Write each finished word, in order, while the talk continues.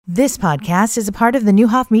This podcast is a part of the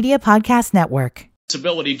Newhoff Media Podcast Network. Its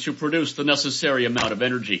ability to produce the necessary amount of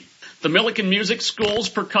energy. The Millikan Music School's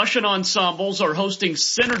percussion ensembles are hosting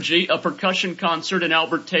Synergy, a percussion concert in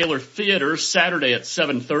Albert Taylor Theater, Saturday at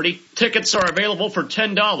 7:30. Tickets are available for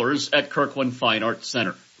 $10 at Kirkland Fine Arts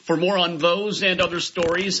Center. For more on those and other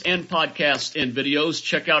stories and podcasts and videos,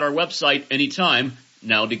 check out our website anytime,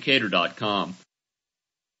 nowdecatur.com.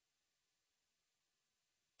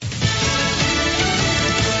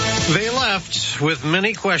 They left with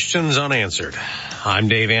many questions unanswered. I'm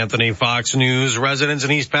Dave Anthony, Fox News. Residents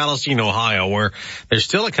in East Palestine, Ohio, where there's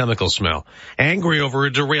still a chemical smell, angry over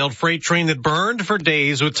a derailed freight train that burned for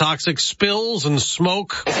days with toxic spills and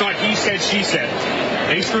smoke. It's not he said, she said.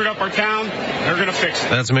 They screwed up our town. They're going to fix it.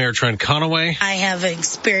 That's Mayor Trent Conaway. I have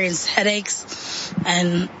experienced headaches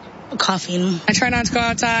and coughing. I try not to go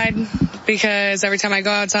outside because every time I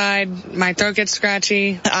go outside, my throat gets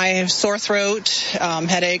scratchy. I have sore throat,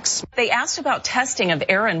 headaches. They asked about testing of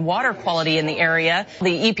air and water quality in the area.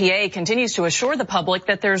 The EPA continues to assure the public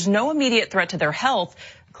that there's no immediate threat to their health.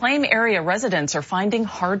 Claim area residents are finding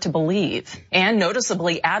hard to believe. And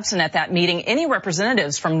noticeably absent at that meeting, any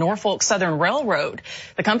representatives from Norfolk Southern Railroad.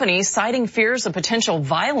 The company citing fears of potential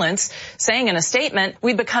violence, saying in a statement,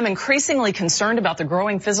 "We've become increasingly concerned about the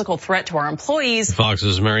growing physical threat to our employees."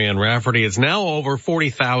 Fox's Marianne Rafferty. It's now over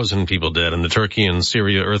 40,000 people dead in the Turkey and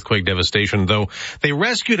Syria earthquake devastation, though they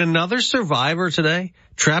rescued another survivor today,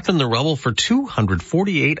 trapped in the rubble for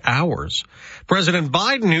 248 hours. President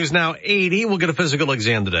Biden, who's now 80, will get a physical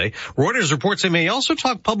exam today. Reuters reports they may also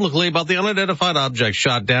talk publicly about the unidentified object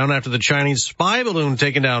shot down after the Chinese spy balloon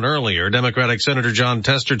taken down earlier. Democratic Senator John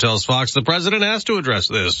Tester tells Fox the president has to address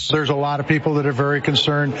this. There's a lot of people that are very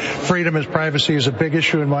concerned. Freedom and privacy is a big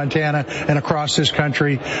issue in Montana and across this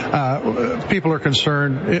country. People are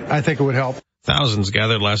concerned. I think it would help. Thousands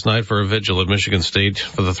gathered last night for a vigil at Michigan State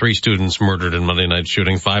for the 3 students murdered in Monday night's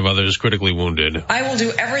shooting, 5 others critically wounded. I will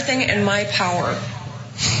do everything in my power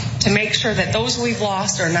to make sure that those we've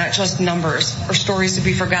lost are not just numbers or stories to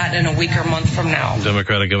be forgotten in a week or month from now.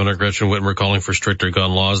 Democratic Governor Gretchen Whitmer calling for stricter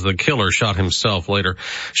gun laws. The killer shot himself later.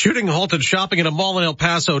 Shooting halted shopping at a mall in El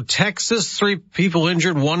Paso, Texas. 3 people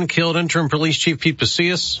injured, 1 killed. Interim Police Chief Pete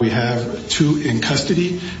Pasillas. We have 2 in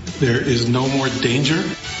custody. There is no more danger.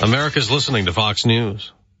 America's listening to Fox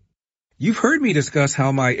News. You've heard me discuss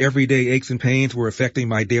how my everyday aches and pains were affecting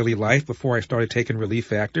my daily life before I started taking Relief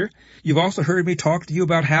Factor. You've also heard me talk to you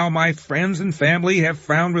about how my friends and family have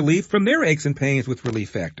found relief from their aches and pains with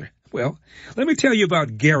Relief Factor. Well, let me tell you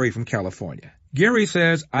about Gary from California. Gary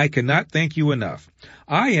says, "I cannot thank you enough.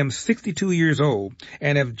 I am 62 years old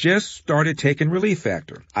and have just started taking Relief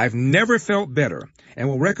Factor. I've never felt better and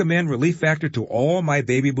will recommend Relief Factor to all my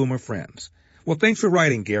baby boomer friends." Well, thanks for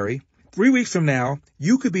writing, Gary. 3 weeks from now,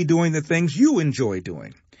 you could be doing the things you enjoy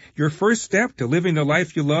doing. Your first step to living the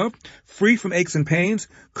life you love, free from aches and pains,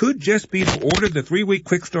 could just be to order the 3-week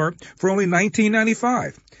Quick Start for only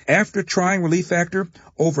 $19.95. After trying Relief Factor,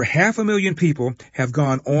 over 500,000 people have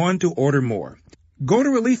gone on to order more. Go to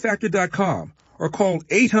ReliefFactor.com or call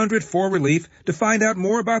 800-4RELIEF to find out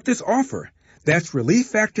more about this offer. That's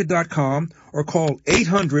ReliefFactor.com or call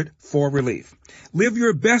 800-4RELIEF. Live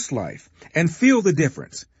your best life and feel the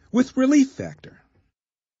difference with Relief Factor.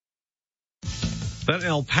 That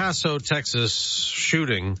El Paso, Texas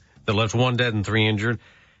shooting that left 1 dead and 3 injured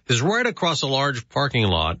is right across a large parking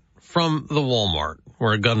lot from the Walmart,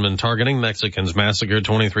 where a gunman targeting Mexicans massacred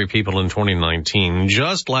 23 people in 2019.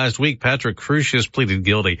 Just last week, Patrick Crusius pleaded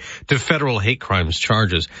guilty to federal hate crimes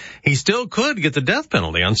charges. He still could get the death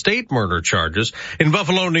penalty on state murder charges. In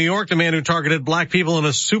Buffalo, New York, the man who targeted black people in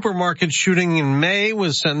a supermarket shooting in May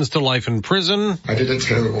was sentenced to life in prison. I did a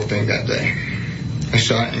terrible thing that day. I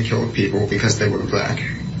shot and killed people because they were black.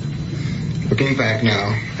 Looking back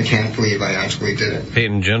now, I can't believe I actually did it.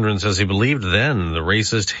 Peyton Gendron says he believed then the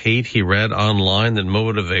racist hate he read online that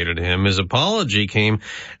motivated him. His apology came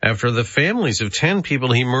after the families of 10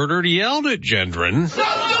 people he murdered yelled at Gendron.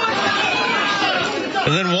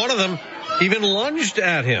 And then one of them even lunged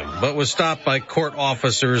at him, but was stopped by court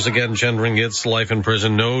officers. Again, Gendron gets life in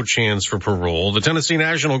prison, no chance for parole. The Tennessee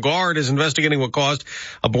National Guard is investigating what caused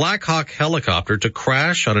a Black Hawk helicopter to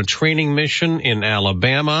crash on a training mission in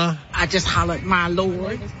Alabama. I just hollered, "My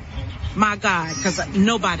Lord, my God," because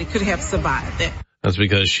nobody could have survived that. That's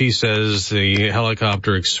because she says the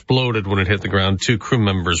helicopter exploded when it hit the ground. 2 crew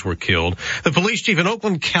members were killed. The police chief in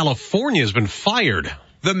Oakland, California has been fired.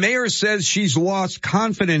 The mayor says she's lost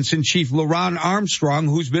confidence in Chief LaRon Armstrong,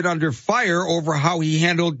 who's been under fire over how he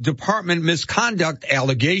handled department misconduct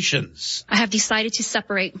allegations. I have decided to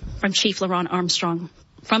separate from Chief LaRon Armstrong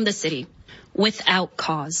from the city. without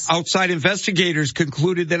cause. Outside investigators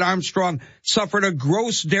concluded that Armstrong suffered a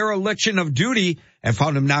gross dereliction of duty and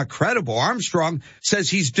found him not credible. Armstrong says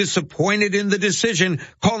he's disappointed in the decision,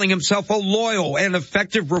 calling himself a loyal and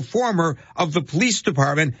effective reformer of the police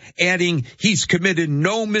department, adding he's committed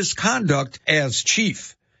no misconduct as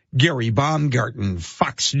chief. Gary Baumgarten,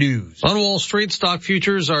 Fox News. On Wall Street, stock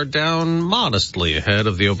futures are down modestly ahead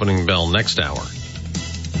of the opening bell next hour.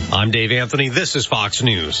 I'm Dave Anthony. This is Fox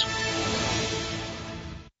News.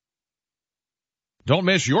 Don't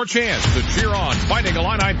miss your chance to cheer on Fighting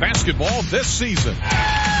Illini basketball this season.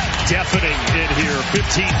 Deafening in here,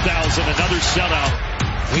 15,000, another sellout.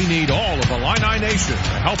 We need all of Illini Nation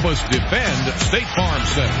to help us defend State Farm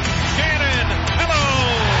Center. Gannon, hello!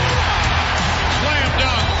 Slam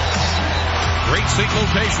dunk. Great state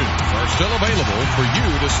locations are still available for you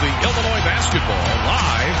to see Illinois basketball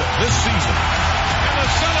live this season. And the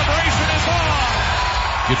celebration is on!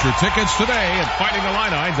 Get your tickets today at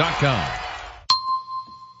fightingillini.com.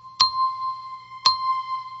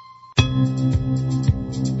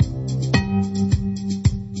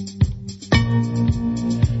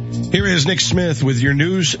 Here is Nick Smith with your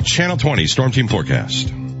news, Channel 20 Storm Team Forecast.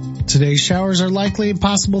 Today, showers are likely,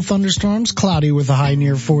 possible thunderstorms, cloudy with a high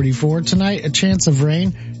near 44. Tonight, a chance of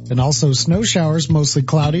rain and also snow showers, mostly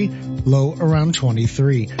cloudy, low around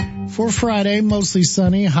 23. For Friday, mostly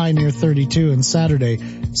sunny, high near 32, and Saturday,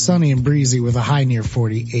 sunny and breezy with a high near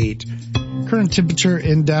 48. Current temperature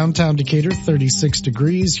in downtown Decatur, 36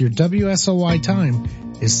 degrees. Your WSOY time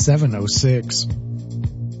is 7:06.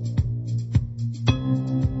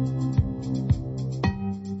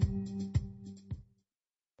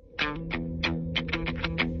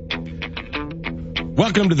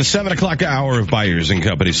 Welcome to the 7 o'clock hour of Byers and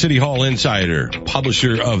Company. City Hall insider,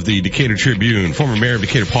 publisher of the Decatur Tribune, former mayor of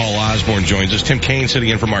Decatur, Paul Osborne, joins us. Tim Kaine sitting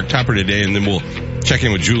in for Mark Tupper today, and then we'll check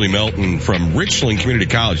in with Julie Melton from Richland Community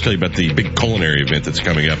College, tell you about the big culinary event that's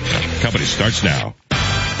coming up. Company starts now.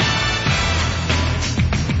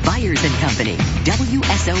 Byers and Company,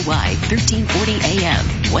 WSOY 1340 AM,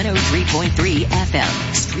 103.3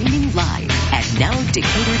 FM, streaming live at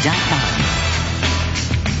nowdecatur.com.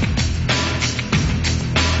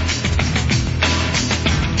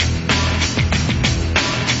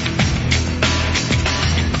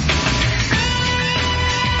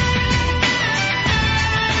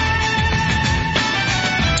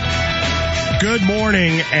 Good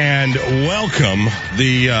morning and welcome.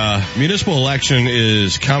 The municipal election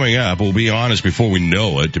is coming up. We'll be honest before we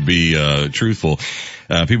know it, to be truthful.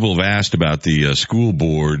 People have asked about the school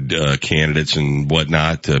board candidates and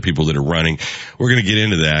whatnot, people that are running. We're going to get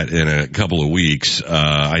into that in a couple of weeks.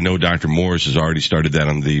 I know Dr. Morris has already started that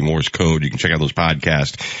on the Morse Code. You can check out those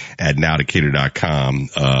podcasts at nowdecatur.com.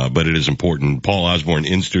 But it is important. Paul Osborne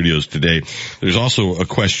in studios today. There's also a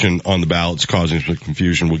question on the ballots causing some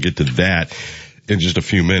confusion. We'll get to that in just a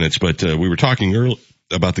few minutes. But we were talking earlier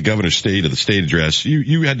about the governor's state of the state address.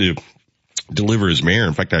 You had to deliver as mayor.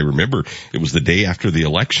 In fact, I remember it was the day after the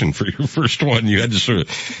election for your first one. You had to sort of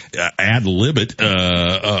ad lib it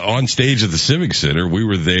on stage at the Civic Center. We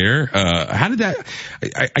were there. How did that?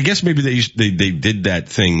 I guess maybe they did that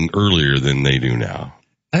thing earlier than they do now.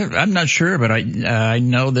 I'm not sure, but I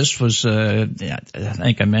know this was, I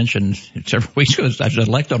think I mentioned several weeks ago, I was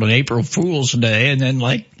elected on April Fool's Day, and then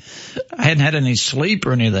I hadn't had any sleep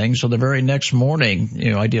or anything, so the very next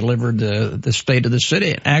morning, I delivered the state of the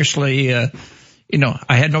city. Actually, I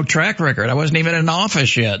had no track record. I wasn't even in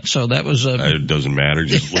office yet, so that was it doesn't matter.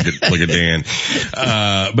 Just look at Dan.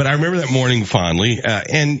 But I remember that morning fondly.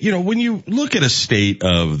 And when you look at a state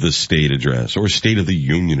of the state address or state of the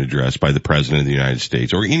union address by the president of the United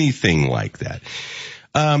States or anything like that,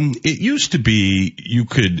 it used to be you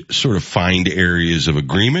could sort of find areas of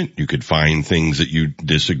agreement. You could find things that you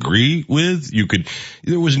disagree with.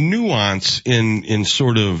 There was nuance in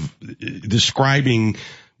sort of describing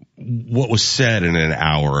what was said in an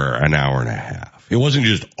hour and a half. It wasn't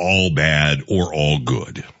just all bad or all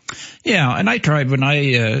good. Yeah, and I tried when I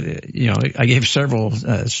gave several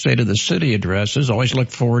State of the City addresses, always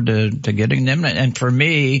looked forward to getting them. And for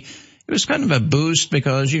me, it was kind of a boost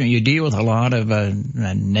because, you deal with a lot of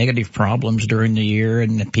negative problems during the year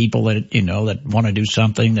and the people that, that want to do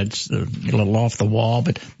something that's a little off the wall.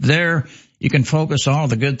 But there, you can focus on all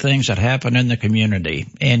the good things that happen in the community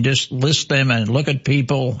and just list them and look at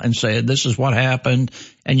people and say, this is what happened.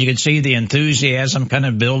 And you can see the enthusiasm kind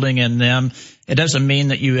of building in them. It doesn't mean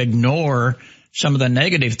that you ignore some of the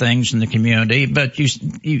negative things in the community, but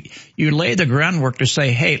you lay the groundwork to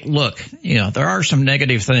say, hey, look, there are some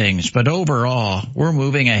negative things, but overall we're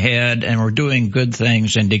moving ahead and we're doing good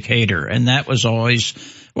things in Decatur. And that was always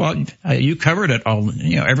Well, you covered it all,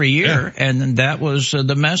 every year, and that was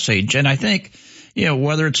the message. And I think,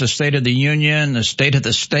 whether it's a State of the Union, a State of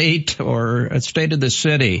the State, or a State of the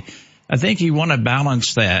City, I think you want to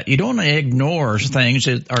balance that. You don't want to ignore things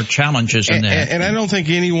that are challenges in that. And I don't think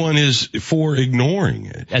anyone is for ignoring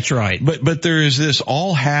it. That's right. But there is this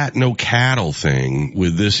all hat, no cattle thing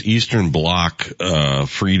with this Eastern Bloc,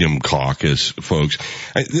 Freedom Caucus folks.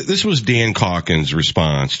 This was Dan Calkins'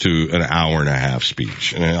 response to an hour-and-a-half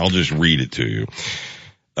speech, and I'll just read it to you.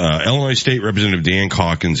 Illinois State Representative Dan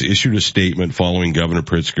Calkins issued a statement following Governor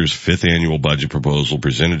Pritzker's 5th annual budget proposal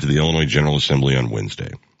presented to the Illinois General Assembly on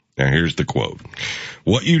Wednesday. Now here's the quote.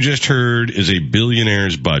 What you just heard is a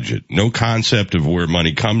billionaire's budget. No concept of where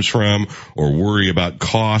money comes from or worry about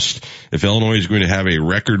cost. If Illinois is going to have a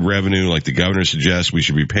record revenue like the governor suggests, we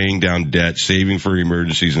should be paying down debt, saving for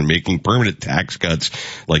emergencies, and making permanent tax cuts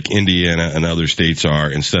like Indiana and other states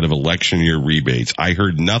are instead of election year rebates. I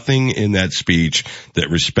heard nothing in that speech that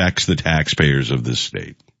respects the taxpayers of this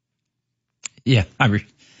state. Yeah, I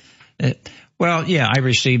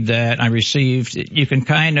received that. You can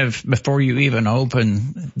kind of, before you even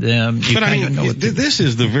open them, you kind of know what this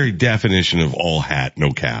is the very definition of all hat,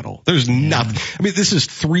 no cattle. There's nothing. I mean, this is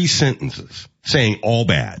 3 sentences saying all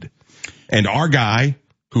bad. And our guy,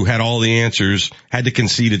 who had all the answers, had to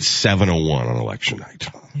concede at 7:01 on election night.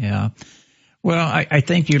 Yeah. Well, I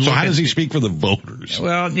think you look So how does he speak for the voters?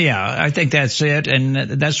 Well, yeah, I think that's it. And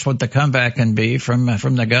that's what the comeback can be from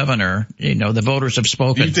the governor. The voters have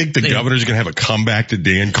spoken. Do you think the governor's going to have a comeback to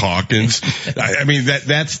Dan Calkins? I mean,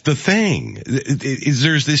 that's the thing.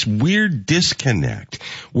 There's this weird disconnect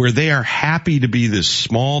where they are happy to be this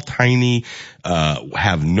small, tiny,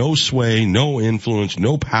 have no sway, no influence,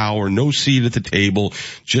 no power, no seat at the table,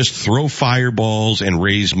 just throw fireballs and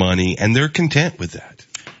raise money, and they're content with that.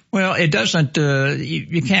 Well, it doesn't,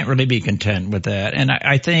 you can't really be content with that. And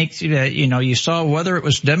I think that, you saw whether it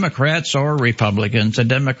was Democrats or Republicans, the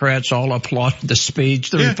Democrats all applauded the speech.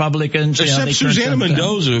 The Republicans, except Susana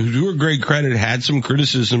Mendoza, who to her great credit had some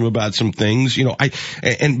criticism about some things, but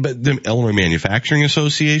the Illinois Manufacturing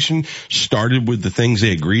Association started with the things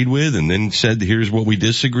they agreed with and then said, here's what we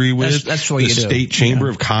disagree with. That's what you do. The State Chamber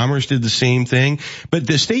of Commerce did the same thing. But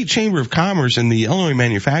the State Chamber of Commerce and the Illinois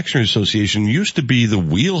Manufacturing Association used to be the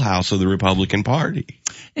wheelhouse of the Republican Party.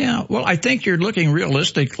 Yeah, well, I think you're looking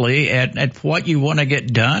realistically at what you want to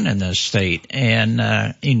get done in this state. And,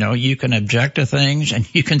 you can object to things and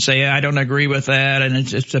you can say, I don't agree with that. And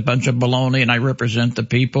it's a bunch of baloney and I represent the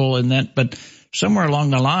people and that. But somewhere along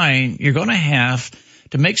the line, you're going to have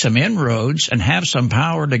to make some inroads and have some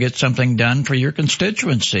power to get something done for your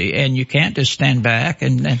constituency. And you can't just stand back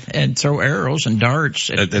and throw arrows and darts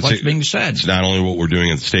at what's being said. It's not only what we're doing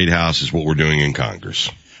at the State House, it's what we're doing in Congress.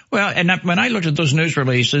 Well, and when I looked at those news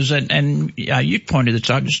releases, and you pointed this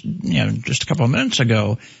out just a couple of minutes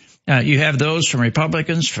ago, you have those from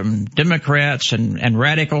Republicans, from Democrats, and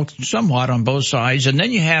radical somewhat on both sides, and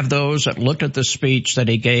then you have those that looked at the speech that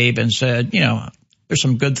he gave and said, there's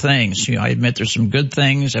some good things. I admit there's some good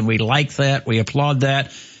things, and we like that, we applaud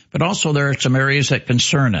that. But also there are some areas that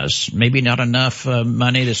concern us. Maybe not enough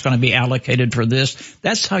money that's going to be allocated for this.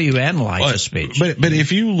 That's how you analyze the speech. But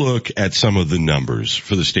if you look at some of the numbers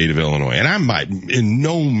for the state of Illinois, and I'm in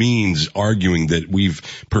no means arguing that we've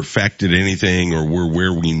perfected anything or we're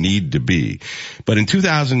where we need to be. But in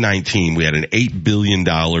 2019, we had an $8 billion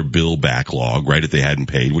bill backlog, right, that they hadn't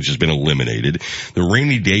paid, which has been eliminated. The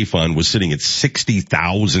rainy day fund was sitting at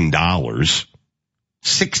 $60,000.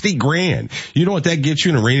 60 grand. You know what that gets you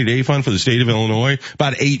in a rainy day fund for the state of Illinois?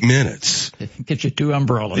 About 8 minutes. Get you 2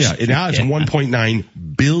 umbrellas. Yeah, and now it's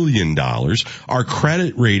 $1.9 billion. Our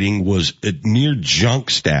credit rating was at near junk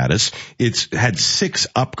status. It's had 6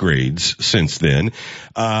 upgrades since then.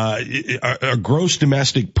 Our gross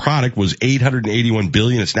domestic product was $881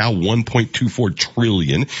 billion. It's now $1.24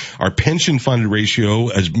 trillion. Our pension funded ratio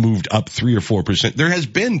has moved up 3 or 4%. There has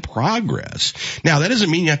been progress. Now, that doesn't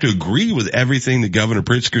mean you have to agree with everything the Governor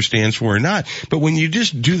Pritzker stands for or not. But when you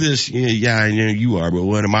just do this, you are, but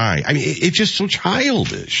what am I? I mean, it's just so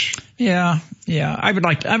childish. Yeah. I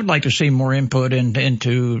would like to see more input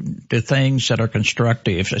into the things that are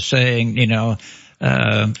constructive. Saying,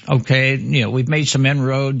 okay, we've made some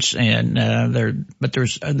inroads, and there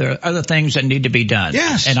are other things that need to be done.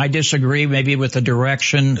 Yes, and I disagree maybe with the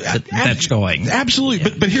direction that's going. Absolutely,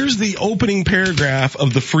 yeah. But here's the opening paragraph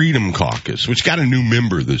of the Freedom Caucus, which got a new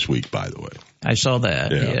member this week, by the way. I saw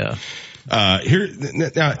that. Yeah.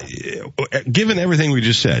 Now, given everything we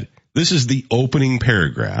just said, this is the opening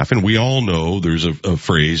paragraph, and we all know there's a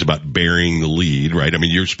phrase about burying the lead, right? I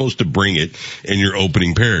mean, you're supposed to bring it in your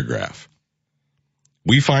opening paragraph.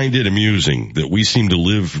 We find it amusing that we seem to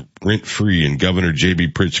live rent-free in Governor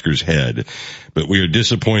J.B. Pritzker's head, but we are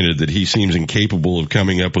disappointed that he seems incapable of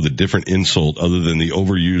coming up with a different insult other than the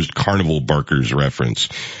overused carnival barkers reference.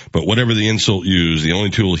 But whatever the insult used, the only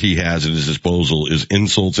tool he has at his disposal is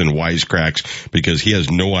insults and wisecracks because he has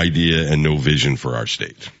no idea and no vision for our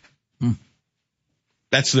state.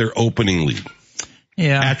 That's their opening lead.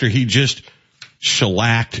 Yeah. After he just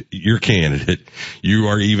shellacked your candidate, you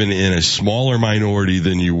are even in a smaller minority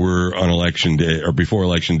than you were on election day or before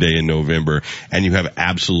election day in November, and you have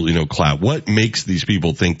absolutely no clout. What makes these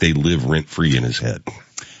people think they live rent-free in his head?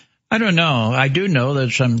 I don't know. I do know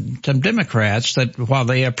that some Democrats that while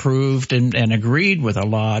they approved and agreed with a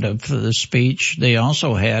lot of the speech, they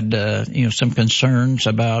also had, some concerns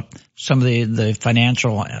about some of the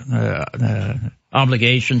financial,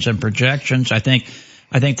 obligations and projections. I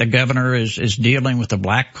think the governor is dealing with the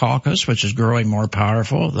Black caucus, which is growing more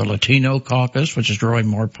powerful, the Latino caucus, which is growing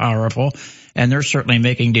more powerful, and they're certainly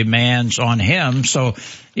making demands on him. So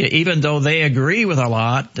even though they agree with a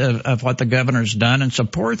lot of what the governor's done and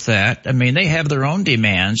support that, I mean, they have their own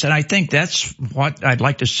demands. And I think that's what I'd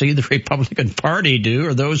like to see the Republican Party do,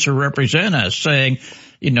 or those who represent us, saying,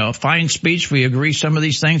 fine speech. We agree some of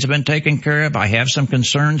these things have been taken care of. I have some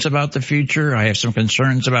concerns about the future. I have some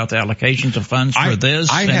concerns about the allocations of funds for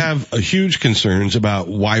this. I have huge concerns about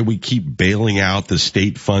why we keep bailing out the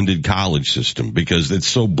state-funded college system, because it's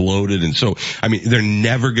so bloated and they're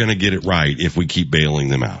never going to get it right if we keep bailing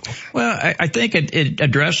them out. Well, I think it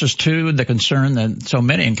addresses, too, the concern that so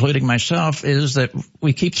many, including myself, is that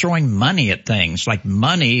we keep throwing money at things. Like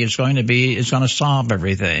money is going to solve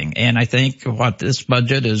everything. And I think what this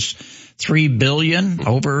budget is $3 billion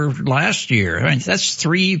over last year. I mean, that's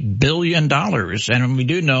 $3 billion. And we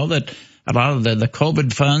do know that a lot of the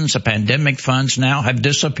COVID funds, the pandemic funds now have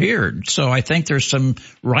disappeared. So I think there's some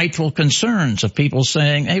rightful concerns of people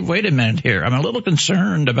saying, hey, wait a minute here. I'm a little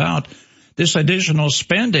concerned about this additional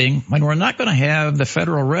spending when we're not going to have the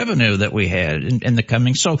federal revenue that we had in the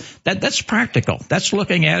coming. So that's practical. That's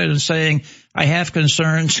looking at it and saying, I have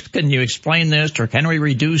concerns. Can you explain this, or can we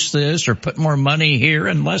reduce this, or put more money here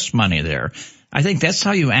and less money there? I think that's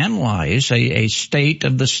how you analyze a state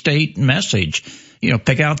of the state message.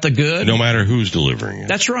 Pick out the good. No matter who's delivering it.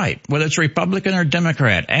 That's right. Whether it's Republican or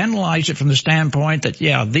Democrat, analyze it from the standpoint that,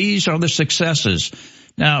 these are the successes.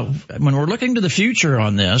 Now, when we're looking to the future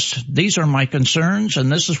on this, these are my concerns,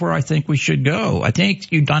 and this is where I think we should go. I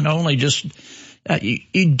think you not only just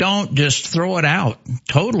you don't just throw it out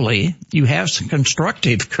totally. You have some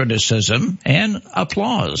constructive criticism and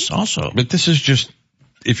applause also. But this is just,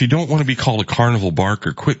 if you don't want to be called a carnival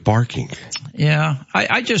barker, quit barking. Yeah,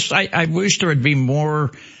 I wish there would be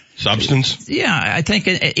more substance. Yeah, I think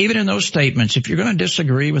even in those statements, if you're going to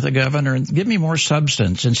disagree with the governor, give me more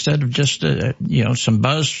substance instead of just some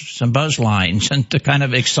buzz lines and to kind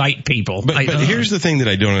of excite people. But here's the thing that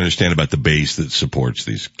I don't understand about the base that supports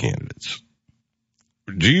these candidates.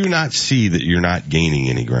 Do you not see that you're not gaining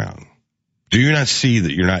any ground? Do you not see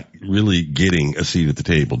that you're not really getting a seat at the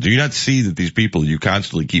table? Do you not see that these people you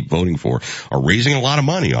constantly keep voting for are raising a lot of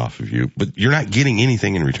money off of you, but you're not getting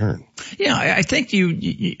anything in return? Yeah, I think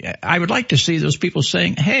I would like to see those people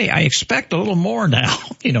saying, hey, I expect a little more now.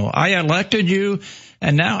 I elected you,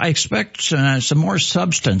 and now I expect some more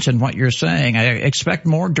substance in what you're saying. I expect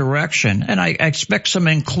more direction, and I expect some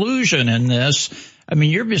inclusion in this. I mean,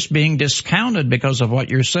 you're just being discounted because of what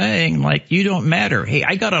you're saying. Like, you don't matter. Hey,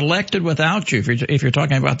 I got elected without you. If you're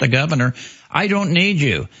talking about the governor, I don't need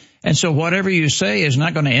you. And so whatever you say is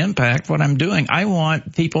not going to impact what I'm doing. I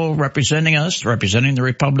want people representing us, representing the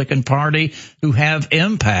Republican Party, who have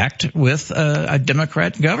impact with a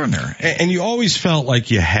Democrat governor. And you always felt like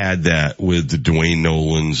you had that with the Dwayne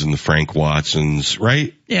Nolans and the Frank Watsons,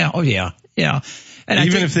 right? Yeah. Oh, yeah. Yeah. And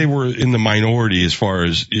even if they were in the minority as far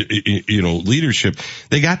as, leadership,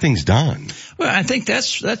 they got things done. Well, I think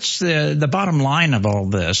that's the bottom line of all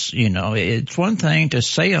this. It's one thing to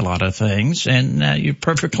say a lot of things, and you've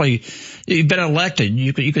been elected.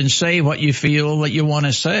 You can say what you feel, what you want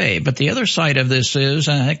to say. But the other side of this is,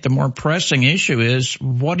 and I think the more pressing issue is,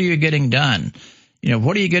 what are you getting done?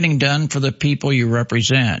 What are you getting done for the people you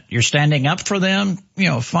represent? You're standing up for them,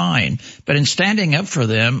 fine. But in standing up for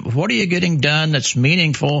them, what are you getting done that's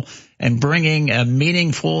meaningful and bringing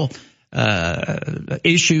meaningful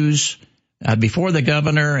issues before the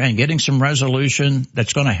governor and getting some resolution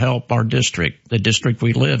that's going to help our district, the district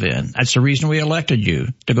we live in? That's the reason we elected you,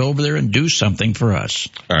 to go over there and do something for us.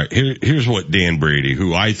 All right. Here's what Dan Brady,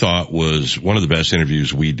 who I thought was one of the best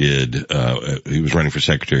interviews we did. He was running for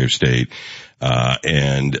Secretary of State.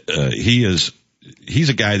 And he is he's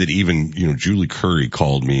a guy that even, Julie Curry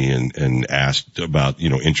called me and asked about,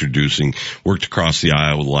 introducing, worked across the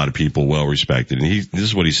aisle with a lot of people, well respected. And this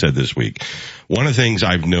is what he said this week. One of the things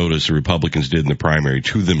I've noticed the Republicans did in the primary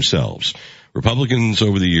to themselves, Republicans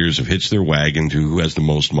over the years have hitched their wagon to who has the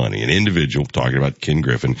most money. An individual, talking about Ken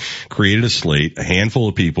Griffin, created a slate, a handful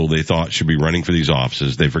of people they thought should be running for these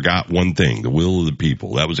offices. They forgot one thing, the will of the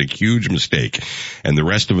people. That was a huge mistake. And the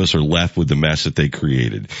rest of us are left with the mess that they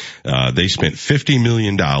created. They spent $50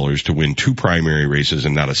 million to win 2 primary races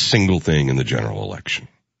and not a single thing in the general election.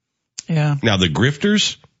 Yeah. Now the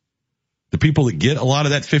grifters, the people that get a lot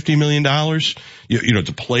of that $50 million,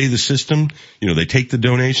 to play the system, they take the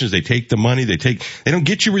donations, they take the money, they don't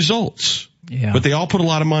get you results. Yeah. But they all put a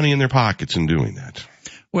lot of money in their pockets in doing that.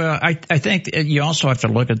 Well, I think you also have to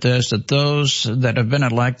look at this, that those that have been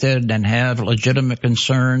elected and have legitimate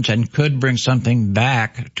concerns and could bring something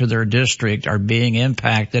back to their district are being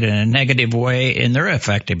impacted in a negative way in their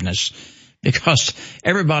effectiveness. Because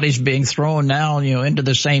everybody's being thrown now, into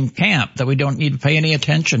the same camp that we don't need to pay any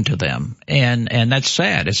attention to them. And that's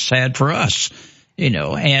sad. It's sad for us,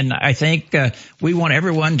 and I think, we want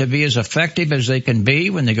everyone to be as effective as they can be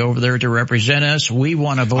when they go over there to represent us. We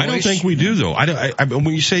want a voice. I don't think we do though.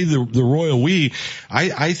 When you say the royal we,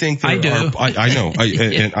 I think there I do. I know,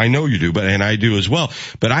 and I know you do, and I do as well.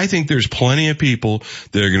 But I think there's plenty of people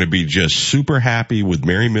that are going to be just super happy with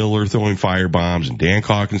Mary Miller throwing firebombs and Dan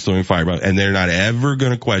Calkins throwing firebombs, and they're not ever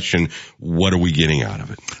going to question what are we getting out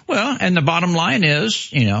of it. Well, and the bottom line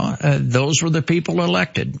is, those were the people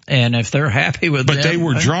elected, and if they're happy with But they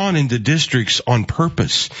were drawn into districts on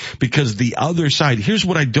purpose because the other side, here's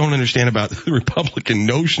what I don't understand about the Republican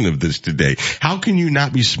notion of this today. How can you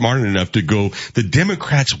not be smart enough to go, the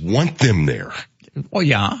Democrats want them there? Well,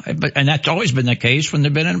 yeah, and that's always been the case when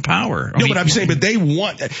they've been in power. But I'm saying, but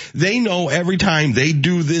they know every time they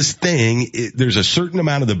do this thing, there's a certain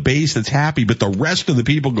amount of the base that's happy, but the rest of the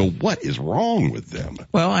people go, what is wrong with them?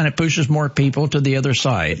 Well, and it pushes more people to the other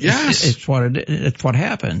side. Yes. It's what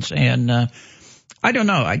happens. And, I don't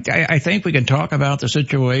know. I think we can talk about the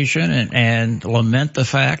situation and lament the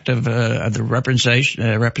fact of the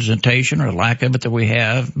representation or lack of it that we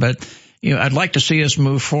have. But, I'd like to see us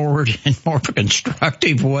move forward in more of a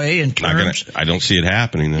constructive way in terms. I don't see it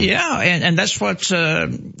happening. Though. Yeah. And that's what's,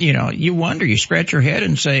 you wonder, you scratch your head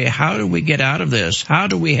and say, how do we get out of this? How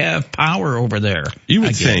do we have power over there? You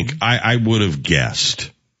would think, I would have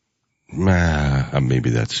guessed,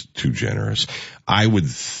 maybe that's too generous. I would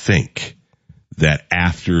think that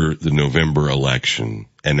after the November election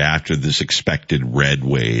and after this expected red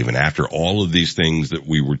wave and after all of these things that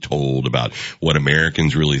we were told about what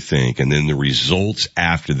Americans really think, and then the results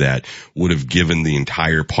after that would have given the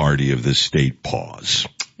entire party of this state pause.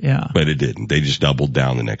 Yeah. But it didn't. They just doubled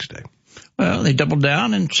down the next day. Well, they doubled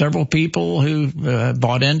down, and several people who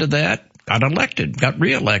bought into that got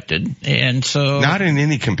reelected. And so. Not in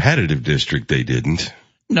any competitive district, they didn't.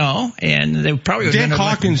 No, and they probably Dan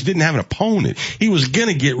Calkins didn't have an opponent. He was going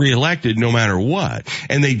to get reelected no matter what.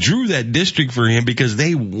 And they drew that district for him because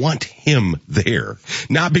they want him there.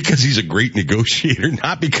 Not because he's a great negotiator,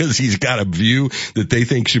 not because he's got a view that they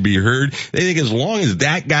think should be heard. They think as long as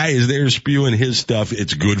that guy is there spewing his stuff,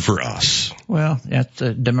 it's good for us. Well, that's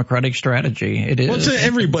a Democratic strategy. It is. Well, it's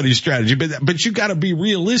everybody's strategy, but you got to be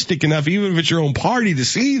realistic enough, even if it's your own party, to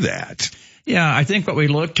see that. Yeah, I think what we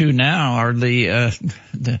look to now are the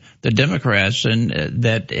Democrats and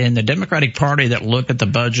the Democratic Party that look at the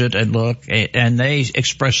budget and they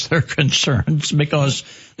express their concerns because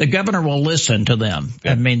the governor will listen to them.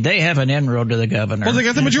 I mean, they have an inroad to the governor. Well, they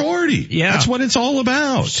got the majority. Yeah. That's what it's all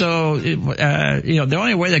about. So, the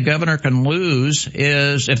only way the governor can lose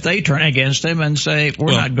is if they turn against him and say,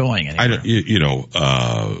 we're not going anywhere.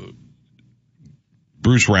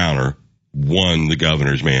 Bruce Rauner won the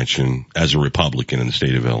governor's mansion as a Republican in the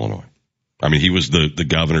state of Illinois. I mean, he was the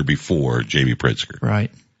governor before J.B. Pritzker. Right.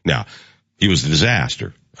 Now, he was a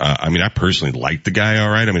disaster. I personally liked the guy all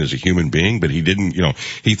right. I mean, as a human being, but he didn't,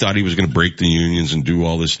 he thought he was going to break the unions and do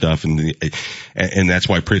all this stuff. And that's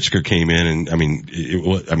why Pritzker came in. And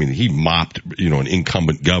he mopped, an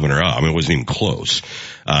incumbent governor up. It wasn't even close.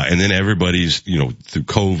 And then everybody's, through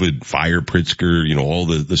COVID, fired Pritzker, all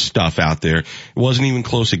the stuff out there. It wasn't even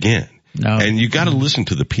close again. No. And you got to listen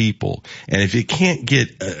to the people. And if you can't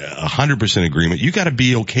get 100% agreement, you got to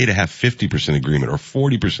be okay to have 50% agreement or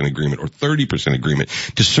 40% agreement or 30% agreement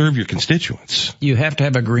to serve your constituents. You have to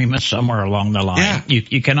have agreement somewhere along the line. Yeah.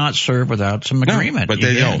 You cannot serve without some agreement. No, but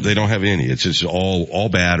they don't. They don't have any. It's just all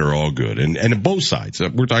bad or all good. And both sides.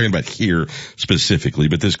 We're talking about here specifically,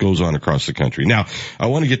 but this goes on across the country. Now, I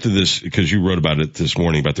want to get to this because you wrote about it this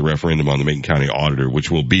morning about the referendum on the Macon County Auditor,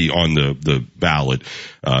 which will be on the ballot.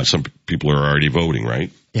 Some people are already voting,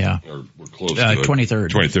 right? Yeah. Or we're close to 23rd.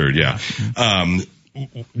 23rd, yeah.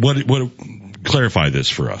 What clarify this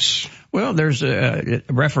for us? Well, there's a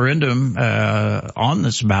referendum on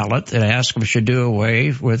this ballot that asks if we should do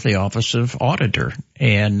away with the office of auditor.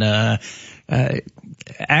 And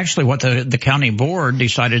actually what the county board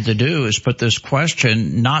decided to do is put this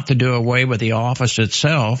question not to do away with the office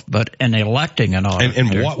itself, but in electing an auditor.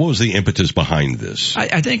 And what was the impetus behind this?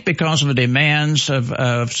 I think because of the demands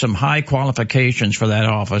of some high qualifications for that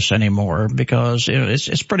office anymore, because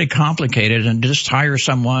it's pretty complicated, and just hire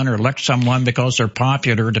someone or elect someone because they're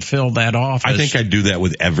popular to fill that office. I think I'd do that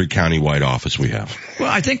with every county-wide office we have.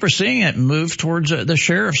 Well, I think we're seeing it move towards the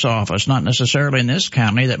sheriff's office, not necessarily in this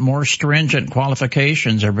county, that more stringent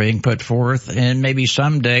qualifications are being put forth, and maybe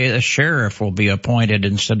someday a sheriff will be appointed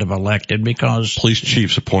instead of elected because police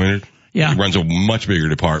chief's appointed. Yeah. He runs a much bigger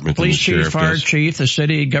department than the sheriff Police chief, fire does. chief, the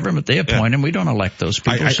city government, they appoint them. We don't elect those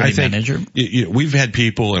people, city manager. We've had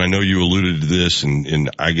people, and I know you alluded to this, and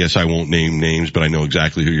I guess I won't name names, but I know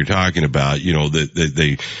exactly who you're talking about, that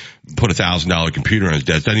they put $1,000 computer on his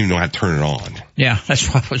desk, doesn't even know how to turn it on. Yeah,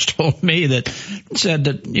 that's what was told me, that said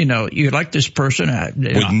that, you like this person.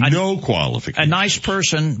 With no qualification. A nice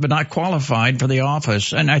person, but not qualified for the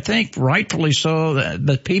office. And I think rightfully so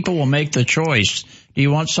that people will make the choice. Do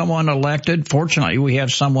you want someone elected? Fortunately, we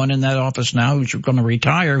have someone in that office now who's going to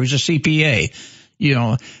retire, who's a CPA.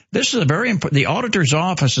 This is a very important, the auditor's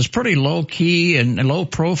office is pretty low key and low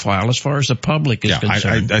profile as far as the public is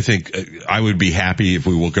concerned. I think I would be happy if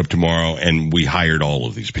we woke up tomorrow and we hired all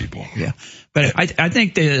of these people. Yeah. But I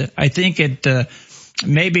think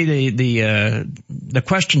maybe the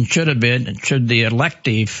question should have been, should the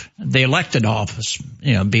elected office,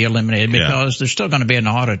 be eliminated, because there's still going to be an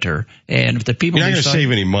auditor. And if the people you're not going to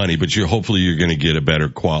save any money, but hopefully you're going to get a better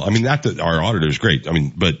quality. I mean, not that our auditor is great. I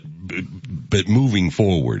mean, but moving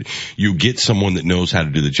forward, you get someone that knows how to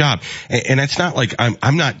do the job. And it's not like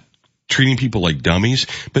I'm not treating people like dummies,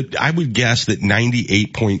 but I would guess that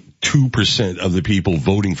 98.2% of the people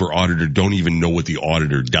voting for auditor don't even know what the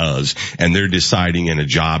auditor does, and they're deciding in a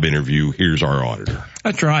job interview, here's our auditor.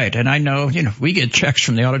 That's right. And I know, we get checks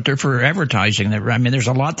from the auditor for advertising. There's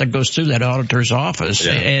a lot that goes through that auditor's office.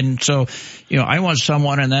 Yeah. And so, I want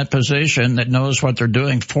someone in that position that knows what they're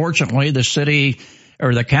doing. Fortunately, the city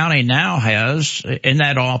or the county now has in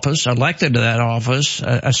that office, elected to that office,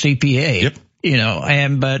 a CPA. Yep.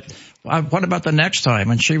 But what about the next time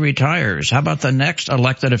when she retires? How about the next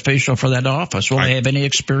elected official for that office? Will they have any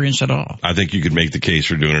experience at all? I think you could make the case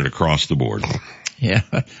for doing it across the board. Yeah,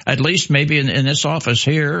 at least maybe in this office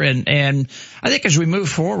here. And I think as we move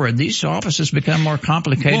forward, these offices become more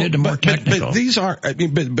complicated and more technical. But these are,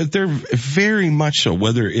 but they're very much so,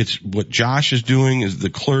 whether it's what Josh is doing as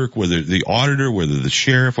the clerk, whether the auditor, whether the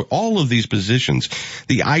sheriff, all of these positions,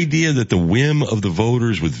 the idea that the whim of the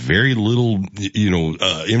voters with very little,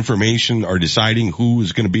 information are deciding who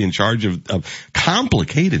is going to be in charge of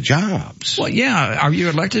complicated jobs. Well, yeah. Are you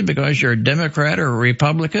elected because you're a Democrat or a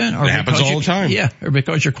Republican? Or it happens all the time. Yeah. Or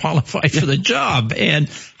because you're qualified for the job. And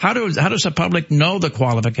how does the public know the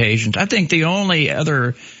qualifications? I think the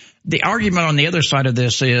argument on the other side of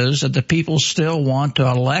this is that the people still want to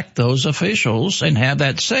elect those officials and have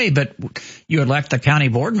that say. But you elect the county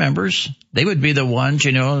board members, they would be the ones,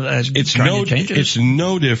 trying to change it. It's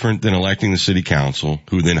no different than electing the city council,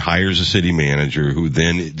 who then hires a city manager, who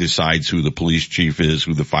then decides who the police chief is,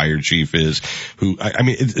 who the fire chief is,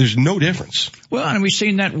 there's no difference. Well, and we've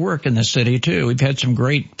seen that work in the city too. We've had some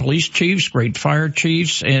great police chiefs, great fire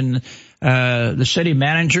chiefs, and the city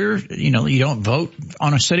manager, you don't vote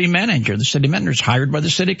on a city manager. The city manager is hired by the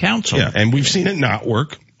city council. Yeah, and we've seen it not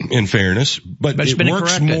work, in fairness, but it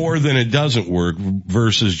works more than it doesn't work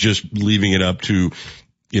versus just leaving it up to,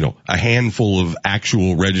 a handful of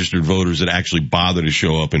actual registered voters that actually bother to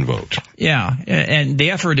show up and vote. Yeah, and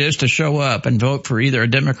the effort is to show up and vote for either a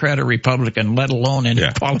Democrat or Republican, let alone any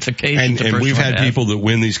qualifications. And we've had people that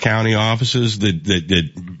win these county offices that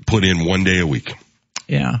put in 1 day a week.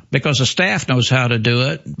 Yeah, because the staff knows how to do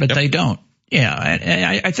it, but they don't. Yeah,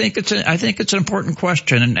 and I think it's an important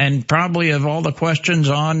question, and probably of all the questions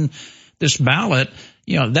on this ballot,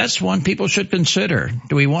 that's one people should consider.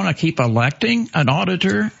 Do we want to keep electing an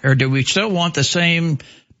auditor, or do we still want the same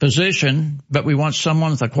position, but we want someone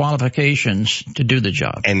with the qualifications to do the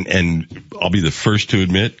job? And I'll be the first to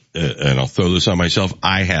admit, and I'll throw this on myself,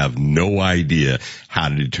 I have no idea how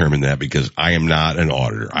to determine that because I am not an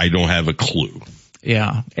auditor. I don't have a clue.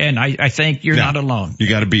 Yeah, and I think you're not alone. You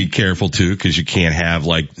got to be careful too, because you can't have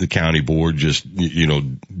like the county board just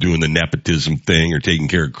doing the nepotism thing or taking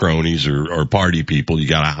care of cronies or party people. You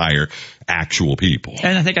got to hire actual people.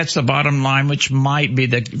 And I think that's the bottom line, which might be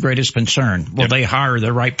the greatest concern. Will they hire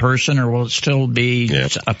the right person, or will it still be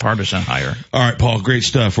a partisan hire? All right, Paul, great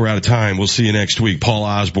stuff. We're out of time. We'll see you next week. Paul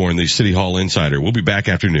Osborne, the City Hall Insider. We'll be back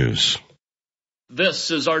after news.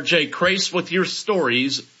 This is R.J. Crace with your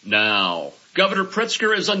stories now. Governor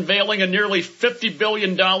Pritzker is unveiling a nearly $50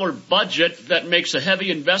 billion budget that makes a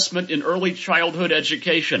heavy investment in early childhood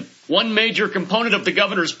education. One major component of the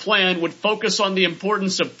governor's plan would focus on the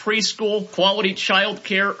importance of preschool, quality child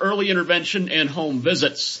care, early intervention, and home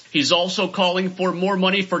visits. He's also calling for more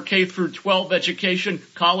money for K-12 education,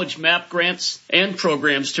 college MAP grants, and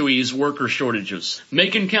programs to ease worker shortages.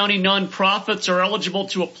 Macon County nonprofits are eligible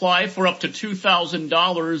to apply for up to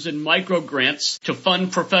 $2,000 in micro grants to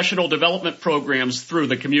fund professional development programs through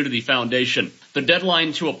the Community Foundation. The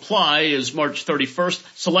deadline to apply is March 31st.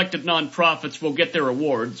 Selected nonprofits will get their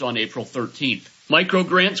awards on April 13th.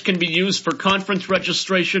 Microgrants can be used for conference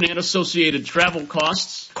registration and associated travel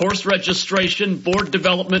costs, course registration, board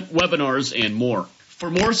development, webinars, and more. For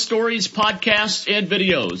more stories, podcasts, and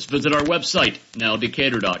videos, visit our website,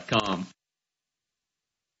 nowdecatur.com.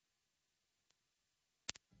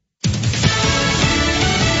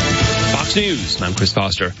 Fox News, I'm Chris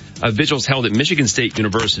Foster. Vigils held at Michigan State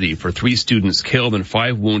University for 3 students killed and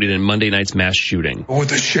 5 wounded in Monday night's mass shooting.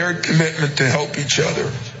 With a shared commitment to help each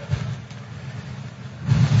other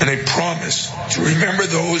and a promise to remember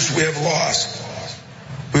those we have lost,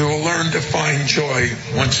 we will learn to find joy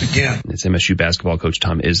once again. It's MSU basketball coach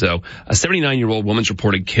Tom Izzo. A 79-year-old woman's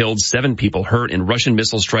reported killed, 7 people hurt in Russian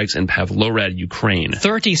missile strikes in Pavlograd, Ukraine.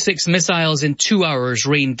 36 missiles in 2 hours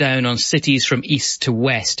rained down on cities from east to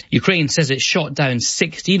west. Ukraine says it shot down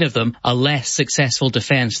 16 of them, a less successful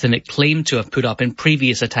defense than it claimed to have put up in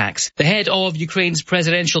previous attacks. The head of Ukraine's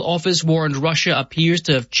presidential office warned Russia appears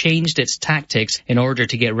to have changed its tactics in order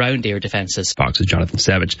to get round air defenses. Fox's Jonathan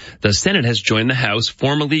Savage. The Senate has joined the House,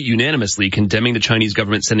 formally unanimously condemning the Chinese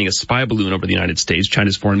government sending a spy balloon over the United States.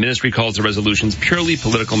 China's foreign ministry calls the resolutions purely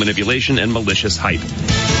political manipulation and malicious hype.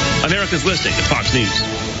 America's listening to Fox News.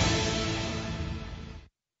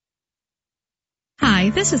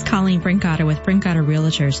 Hi, this is Colleen Brinkotter with Brinkotter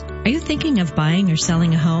Realtors. Are you thinking of buying or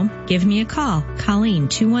selling a home? Give me a call. Colleen,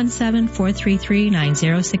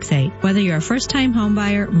 217-433-9068. Whether you're a first-time home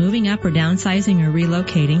buyer, moving up or downsizing or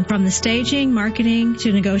relocating, from the staging, marketing,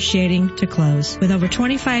 to negotiating, to close. With over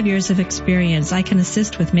 25 years of experience, I can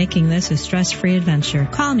assist with making this a stress-free adventure.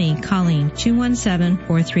 Call me, Colleen,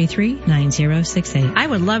 217-433-9068. I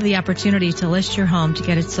would love the opportunity to list your home to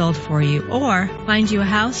get it sold for you, or find you a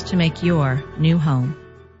house to make your new home.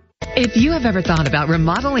 If you have ever thought about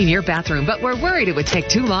remodeling your bathroom but were worried it would take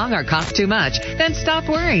too long or cost too much, then stop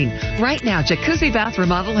worrying. Right now, Jacuzzi Bath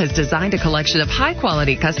Remodel has designed a collection of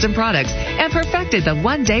high-quality custom products and perfected the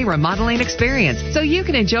one-day remodeling experience so you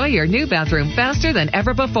can enjoy your new bathroom faster than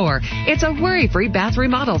ever before. It's a worry-free bath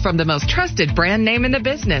remodel from the most trusted brand name in the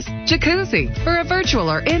business, Jacuzzi. For a virtual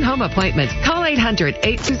or in-home appointment, call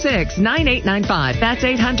 800-826-9895. That's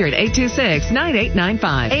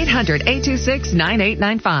 800-826-9895.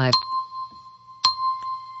 800-826-9895.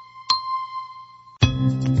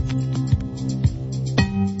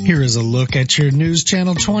 Here is a look at your News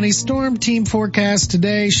Channel 20 storm team forecast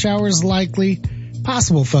today. Showers likely,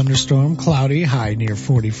 possible thunderstorm, cloudy, high near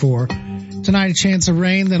 44. Tonight, a chance of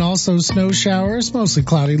rain, then also snow showers, mostly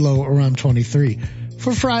cloudy, low around 23.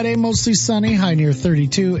 For Friday, mostly sunny, high near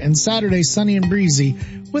 32, and Saturday, sunny and breezy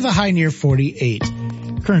with a high near 48.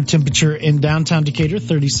 Current temperature in downtown Decatur,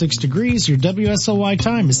 36 degrees. Your WSOY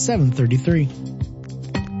time is 7:33.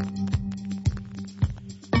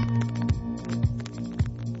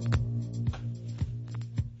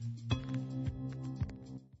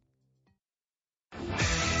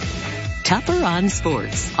 Tupper on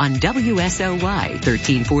Sports on WSOY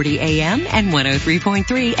 1340 AM and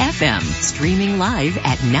 103.3 FM. Streaming live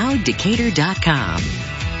at nowdecatur.com.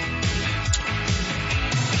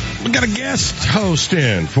 We got a guest host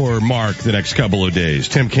in for Mark the next couple of days.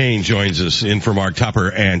 Tim Kaine joins us in for Mark Tupper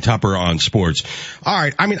and Tupper on Sports. All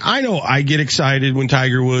right. I mean, I know I get excited when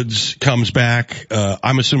Tiger Woods comes back.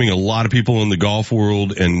 I'm assuming a lot of people in the golf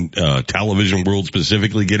world and television world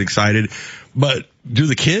specifically get excited. But do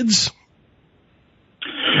the kids?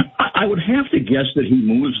 I would have to guess that he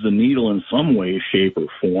moves the needle in some way, shape, or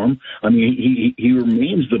form. I mean, he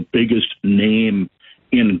remains the biggest name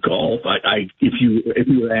in golf. If you were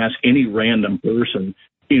to ask any random person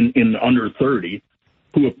in under 30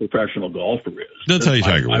 who a professional golfer is, they'll tell you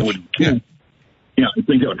Tiger Woods. I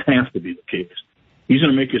think that would have to be the case. He's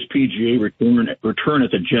going to make his PGA return at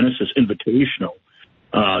the Genesis Invitational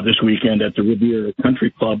this weekend at the Riviera Country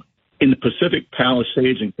Club in the Pacific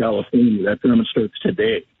Palisades in California. That tournament starts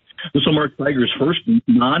today. This will mark Tiger's first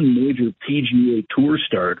non-major PGA Tour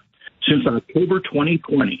start since October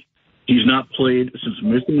 2020. He's not played since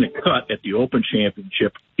missing the cut at the Open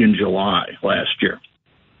Championship in July last year.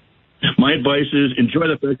 My advice is enjoy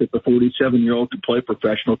the fact that the 47-year-old can play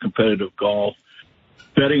professional competitive golf.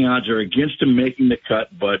 Betting odds are against him making the cut,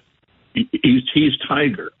 but he's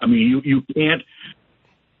Tiger. I mean, you can't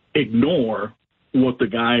ignore what the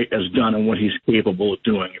guy has done and what he's capable of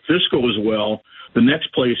doing. If this goes well, the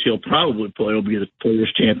next place he'll probably play will be the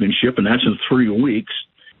Players' Championship, and that's in 3 weeks,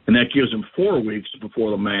 and that gives him 4 weeks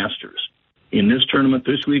before the Masters. In this tournament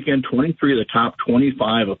this weekend, 23 of the top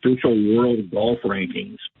 25 official world golf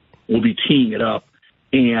rankings will be teeing it up,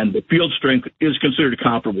 and the field strength is considered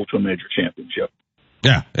comparable to a major championship.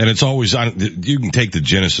 Yeah, and it's always on. You can take the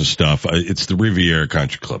Genesis stuff. It's the Riviera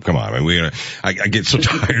Country Club. Come on, man. I get so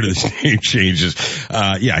tired of these name changes.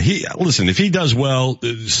 Listen. If he does well,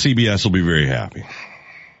 CBS will be very happy.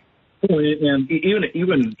 And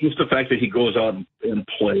even just the fact that he goes out and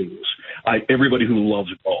plays, everybody who loves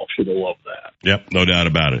golf should love that. Yep, no doubt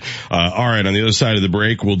about it. All right, on the other side of the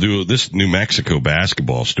break, we'll do this New Mexico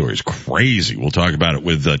basketball story. It's crazy. We'll talk about it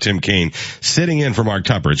with Tim Kaine sitting in for Mark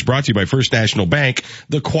Tupper. It's brought to you by First National Bank,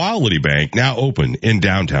 the quality bank, now open in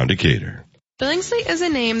downtown Decatur. Billingsley is a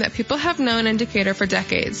name that people have known in Decatur for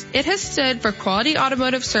decades. It has stood for quality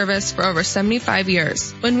automotive service for over 75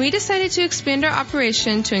 years. When we decided to expand our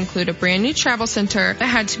operation to include a brand new travel center, it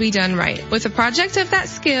had to be done right. With a project of that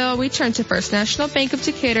scale, we turned to First National Bank of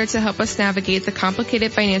Decatur to help us navigate the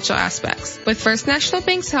complicated financial aspects. With First National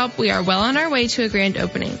Bank's help, we are well on our way to a grand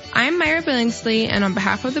opening. I'm Myra Billingsley, and on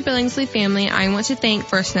behalf of the Billingsley family, I want to thank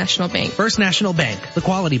First National Bank. First National Bank, the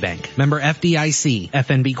quality bank. Member FDIC,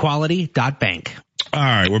 FNBquality.bank. All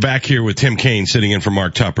right, we're back here with Tim Kaine sitting in for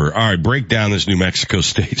Mark Tupper. All right, break down this New Mexico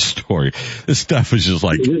State story. This stuff is just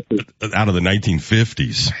like out of the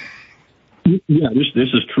 1950s. Yeah, this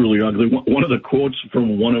is truly ugly. One of the quotes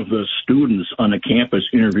from one of the students on the campus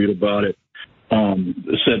interviewed about it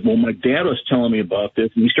said, well, my dad was telling me about this,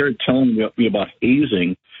 and he started telling me about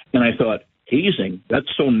hazing, and I thought, hazing? That's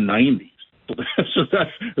so 90s. So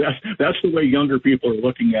that's the way younger people are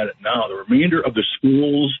looking at it now. The remainder of the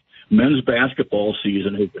school's men's basketball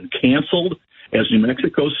season has been canceled as New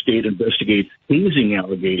Mexico State investigates hazing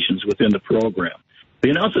allegations within the program. They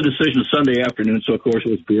announced the decision Sunday afternoon, so of course it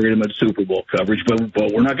was buried amid Super Bowl coverage, but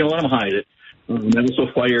we're not going to let them hide it. They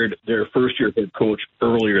also fired their first-year head coach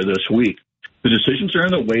earlier this week. The decisions are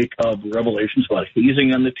in the wake of revelations about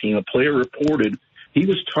hazing on the team. A player reported he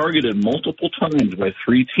was targeted multiple times by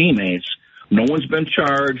 3 teammates. No one's been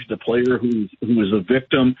charged. The player who is a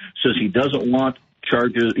victim says he doesn't want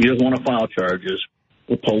charges. He doesn't want to file charges.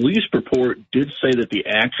 The police report did say that the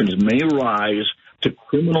actions may rise to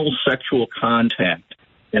criminal sexual contact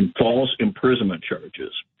and false imprisonment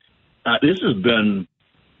charges. This has been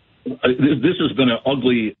an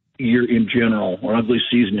ugly year in general, or ugly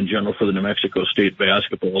season in general for the New Mexico State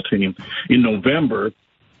basketball team. In November,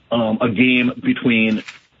 a game between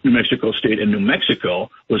New Mexico State and New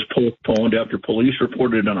Mexico was postponed after police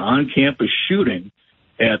reported an on-campus shooting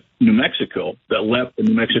at New Mexico that left a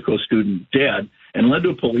New Mexico student dead and led to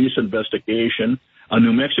a police investigation. A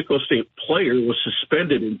New Mexico State player was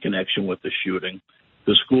suspended in connection with the shooting.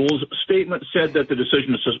 The school's statement said that the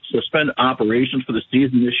decision to suspend operations for the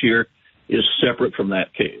season this year is separate from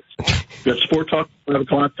that case. Got Sport Talk at 5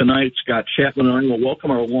 o'clock tonight. Scott Chapman and I will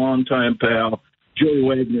welcome our longtime pal, Joey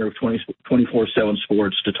Wagner of 24/7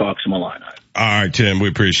 Sports, to talk some Illini. All right, Tim, we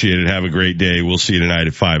appreciate it. Have a great day. We'll see you tonight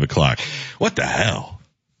at 5 o'clock. What the hell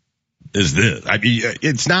is this? I mean,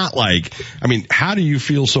 it's not like, how do you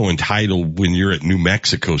feel so entitled when you're at New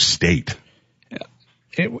Mexico State?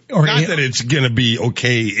 Not that it's going to be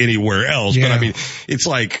okay anywhere else, yeah. But it's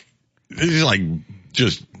like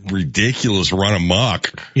just ridiculous run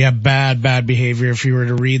amok. Yeah, bad behavior if you were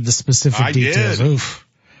to read the specific details. Did. Oof.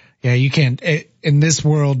 Yeah, you can't, in this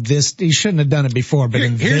world, you shouldn't have done it before, but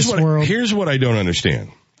here's what I don't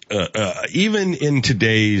understand. Even in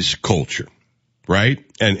today's culture, right?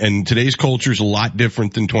 And today's culture is a lot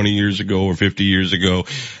different than 20 years ago or 50 years ago.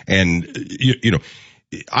 And,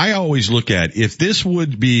 I always look at if this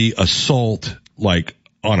would be assault like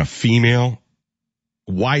on a female,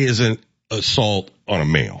 why isn't assault on a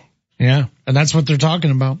male? Yeah, and that's what they're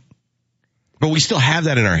talking about. But we still have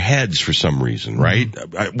that in our heads for some reason, right?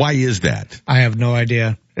 Why is that? I have no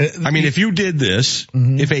idea. I mean, if you did this,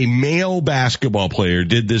 if a male basketball player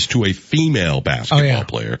did this to a female basketball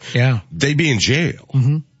player, they'd be in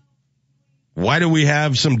jail. Why do we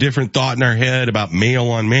have some different thought in our head about male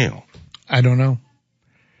on male? I don't know.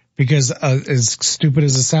 Because as stupid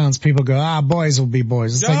as it sounds, people go, boys will be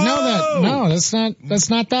boys. It's like, no, that's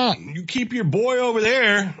not that. You keep your boy over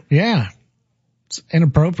there. Yeah. It's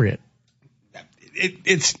inappropriate.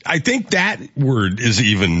 I think that word is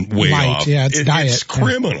even way off. Yeah, it's diet. It's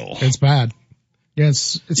criminal. It's bad. Yeah,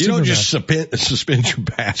 it's you don't just suspend your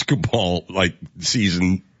basketball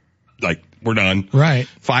season. We're done. Right.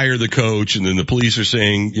 Fire the coach, and then the police are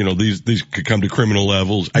saying, these could come to criminal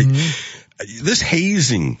levels. This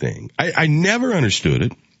hazing thing, I never understood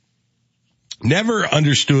it. Never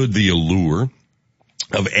understood the allure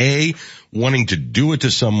of wanting to do it to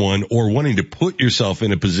someone or wanting to put yourself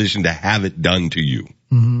in a position to have it done to you.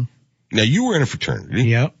 Now, you were in a fraternity.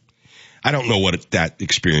 Yep. I don't know what that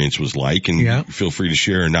experience was like, and feel free to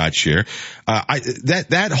share or not share.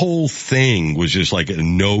 That whole thing was just like a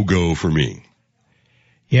no-go for me.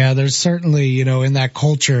 Yeah, there's certainly, in that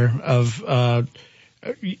culture of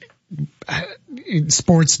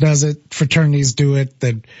sports does it, fraternities do it,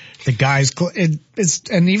 the guys,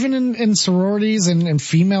 and even in sororities and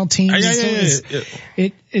female teams,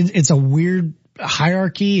 it's a weird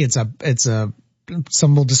hierarchy.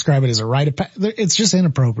 Some will describe it as a rite of passage. It's just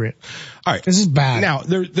inappropriate. All right. This is bad. Now,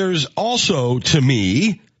 there's also, to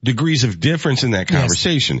me, degrees of difference in that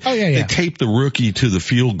conversation. Yes. Oh, yeah. They tape the rookie to the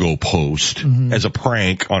field goal post as a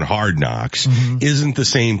prank on Hard Knocks isn't the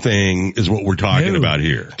same thing as what we're talking about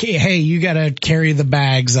here. Hey, you gotta carry the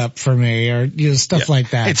bags up for me, or stuff like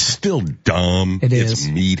that. It's still dumb. It's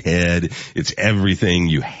meathead. It's everything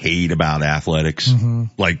you hate about athletics.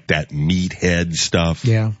 Like that meathead stuff.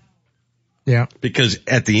 Yeah. Yeah. Because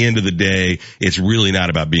at the end of the day, it's really not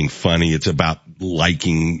about being funny. It's about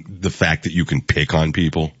liking the fact that you can pick on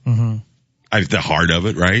people. At the heart of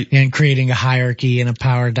it, right? And creating a hierarchy and a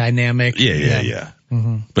power dynamic. Yeah.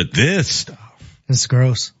 But this stuff. It's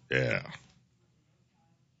gross. Yeah.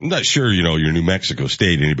 I'm not sure, your New Mexico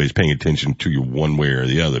State, anybody's paying attention to you one way or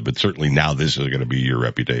the other, but certainly now this is going to be your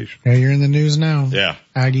reputation. Yeah, you're in the news now. Yeah.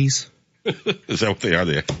 Aggies. Is that what they are?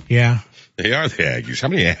 Yeah. They are the Aggies. How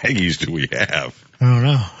many Aggies do we have? I don't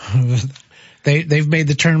know. They've made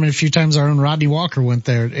the tournament a few times. Our own Rodney Walker went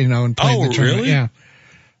there, and played the tournament. Really?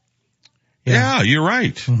 Yeah, you're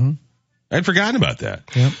right. I'd forgotten about that.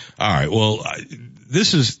 Yep. All right. Well,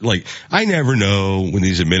 this is I never know when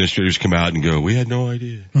these administrators come out and go, we had no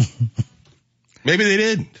idea. Maybe they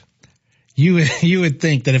didn't. You would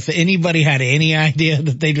think that if anybody had any idea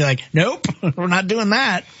that they'd be like, nope, we're not doing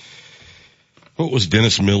that. What was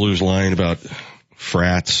Dennis Miller's line about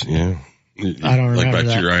frats? Yeah. I don't remember about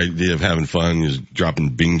that. Your idea of having fun is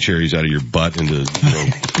dropping Bing cherries out of your butt into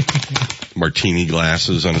martini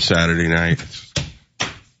glasses on a Saturday night.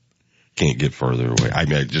 Can't get further away. I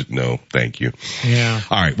just no, thank you. Yeah.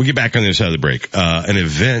 All right, we get back on the other side of the break. An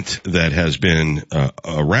event that has been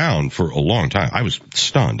around for a long time. I was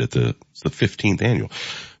stunned at the 15th annual.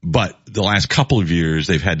 But the last couple of years,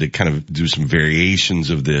 they've had to kind of do some variations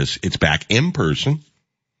of this. It's back in person.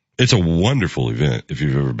 It's a wonderful event if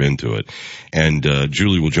you've ever been to it. And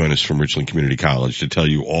Julie will join us from Richland Community College to tell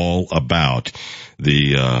you all about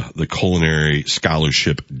the culinary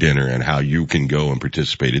scholarship dinner and how you can go and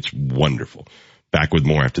participate. It's wonderful. Back with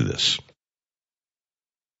more after this.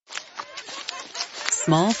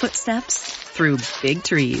 Small footsteps through big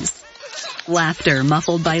trees. Laughter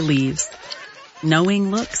muffled by leaves. Knowing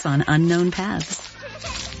looks on unknown paths.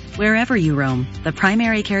 Wherever you roam, the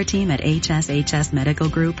primary care team at HSHS Medical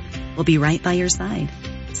Group will be right by your side,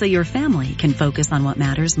 so your family can focus on what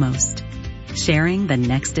matters most, sharing the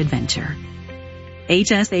next adventure.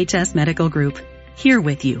 HSHS Medical Group, here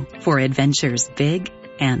with you for adventures big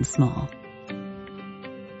and small.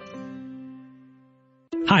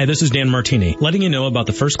 Hi, this is Dan Martini, letting you know about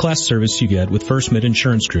the first-class service you get with First Mid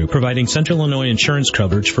Insurance Group, providing Central Illinois insurance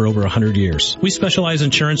coverage for over 100 years. We specialize in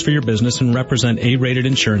insurance for your business and represent A-rated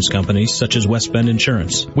insurance companies such as West Bend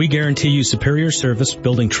Insurance. We guarantee you superior service,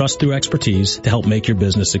 building trust through expertise to help make your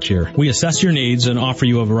business secure. We assess your needs and offer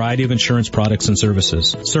you a variety of insurance products and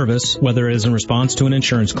services. Service, whether it is in response to an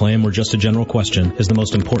insurance claim or just a general question, is the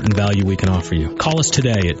most important value we can offer you. Call us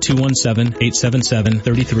today at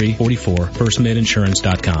 217-877-3344,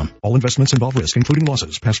 firstmidinsurance.com. DecaturDot.com. All investments involve risk, including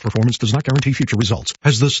losses. Past performance does not guarantee future results.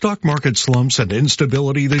 Has the stock market slumps and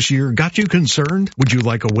instability this year got you concerned? Would you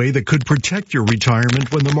like a way that could protect your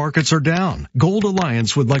retirement when the markets are down? Gold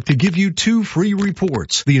Alliance would like to give you 2 free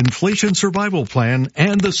reports, the Inflation Survival Plan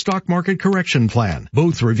and the Stock Market Correction Plan.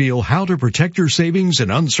 Both reveal how to protect your savings in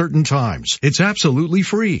uncertain times. It's absolutely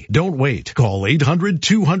free. Don't wait. Call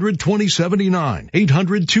 800-200-2079.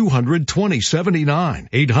 800-200-2079.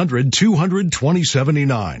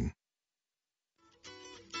 800-200-2079.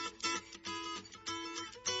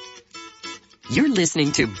 You're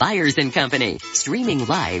listening to Byers & Company, streaming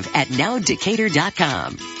live at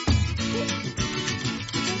nowdecatur.com.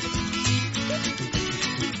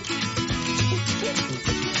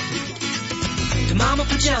 The mama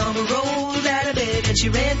pajama rolled out of bed and she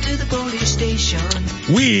ran to the police station.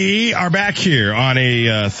 We are back here on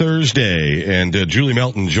a Thursday, and Julie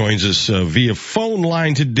Melton joins us via phone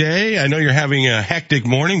line today. I know you're having a hectic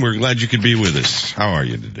morning. We're glad you could be with us. How are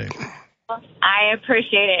you today? I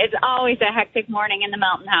appreciate it. It's always a hectic morning in the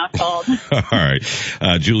Melton household. All right.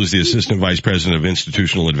 Julie's the Assistant Vice President of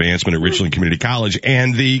Institutional Advancement at Richland Community College,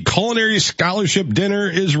 and the Culinary Scholarship Dinner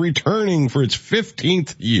is returning for its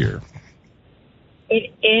 15th year.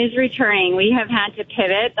 It is returning. We have had to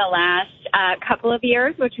pivot the last couple of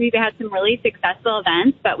years, which we've had some really successful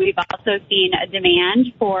events, but we've also seen a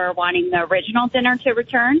demand for wanting the original dinner to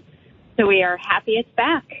return. So we are happy it's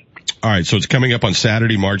back. All right, so it's coming up on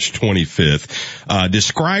Saturday, March 25th.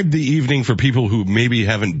 Describe the evening for people who maybe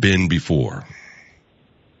haven't been before.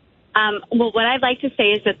 Well, what I'd like to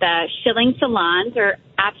say is that the Schilling salons are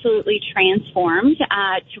absolutely transformed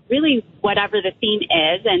to really whatever the theme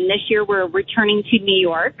is. And this year we're returning to New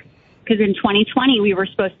York because in 2020 we were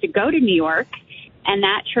supposed to go to New York, and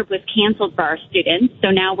that trip was canceled for our students. So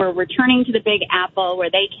now we're returning to the Big Apple where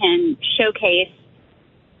they can showcase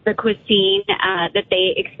the cuisine that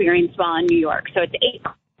they experienced while in New York. So it's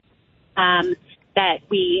 8 that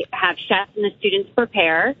we have chefs and the students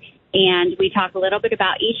prepare, and we talk a little bit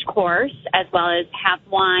about each course as well as have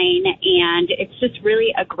wine, and it's just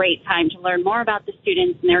really a great time to learn more about the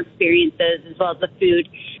students and their experiences as well as the food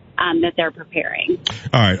that they're preparing.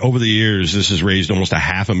 All right. Over the years, this has raised almost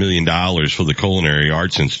 $500,000 for the Culinary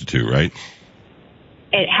Arts Institute, right?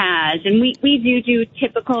 It has, and we do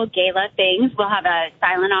typical gala things. We'll have a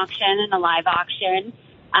silent auction and a live auction.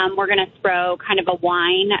 We're going to throw kind of a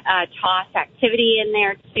wine toss activity in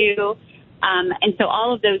there too. And so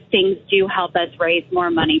all of those things do help us raise more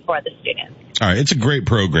money for the students. All right. It's a great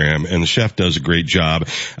program, and the chef does a great job.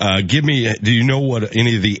 Do you know what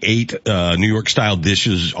any of the 8 New York style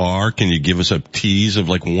dishes are? Can you give us a tease of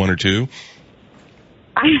like 1 or 2?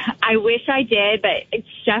 I wish I did, but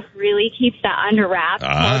Chef really keeps that under wraps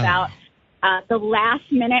until about the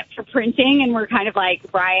last minute for printing, and we're kind of like,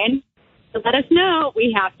 Brian, let us know.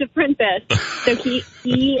 We have to print this. So he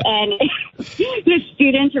and his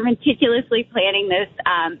students are meticulously planning this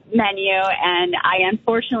menu, and I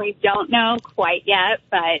unfortunately don't know quite yet,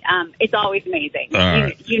 but it's always amazing.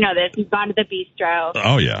 You know this. You've gone to the bistro.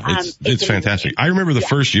 Oh, yeah. It's fantastic. I remember the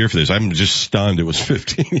first year for this. I'm just stunned. It was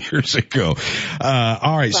 15 years ago.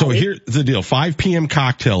 All right. So here's the deal. 5 p.m.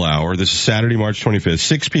 cocktail hour. This is Saturday, March 25th.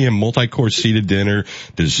 6 p.m. multi-course seated dinner,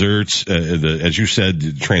 desserts. As you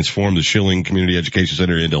said, transform the Schilling Community Education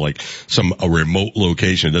Center into like a remote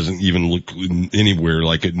location. It doesn't even look anywhere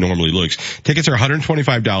like it normally looks. Tickets are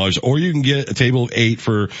 $125, or you can get a table of 8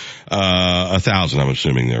 for $1,000. I'm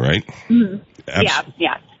assuming there, right? Mm-hmm.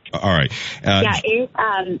 Yeah. All right.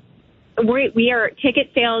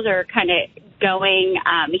 Ticket sales are kind of going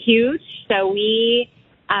huge. So we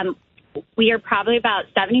are probably about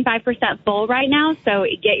 75% full right now. So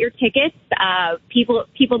get your tickets.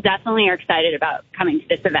 People definitely are excited about coming to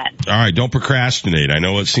this event. All right. Don't procrastinate. I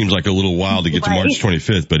know it seems like a little while to get to March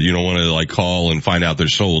 25th, but you don't want to call and find out they're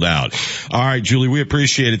sold out. All right, Julie, we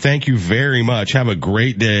appreciate it. Thank you very much. Have a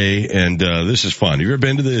great day. And, this is fun. Have you ever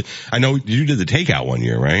been to I know you did the takeout one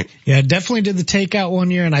year, right? Yeah, definitely did the takeout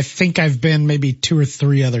one year. And I think I've been maybe 2 or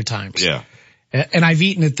 3 other times. Yeah. And I've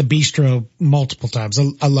eaten at the bistro multiple times.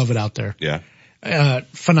 I love it out there. Yeah.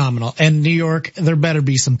 Phenomenal. And New York, there better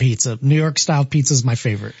be some pizza. New York style pizza is my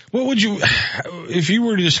favorite. What would if you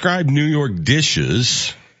were to describe New York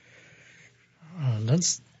dishes?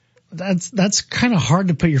 That's kind of hard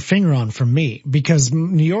to put your finger on for me, because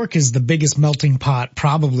New York is the biggest melting pot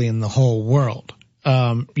probably in the whole world.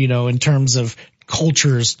 In terms of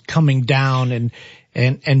cultures coming down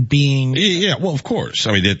and being. Yeah, well, of course.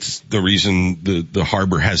 I mean, that's the reason the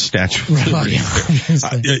harbor has Statue of Liberty.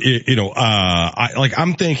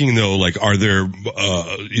 I'm thinking though, like, are there,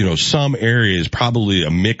 some areas probably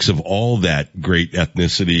a mix of all that great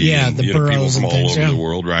ethnicity. Yeah, and, the boroughs people from and all things, over the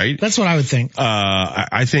world, right? That's what I would think.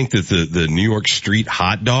 I think that the New York street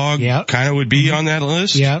hot dog kind of would be on that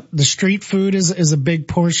list. Yeah, the street food is a big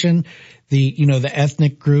portion. The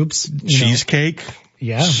ethnic groups. Cheesecake.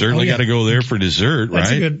 Yeah. Certainly got to go there for dessert, That's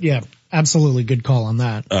right? a good, absolutely good call on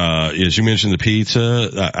that. As you mentioned, the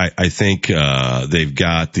pizza, I think, they've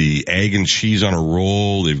got the egg and cheese on a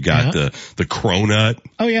roll. They've got the cronut.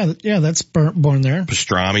 Oh yeah, that's born there.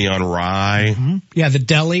 Pastrami on rye. Mm-hmm. Yeah, the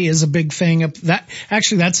deli is a big thing.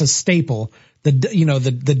 That's a staple.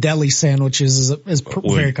 The deli sandwiches is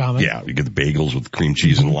very common. Yeah, you get the bagels with cream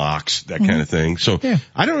cheese and lox, that kind of thing. So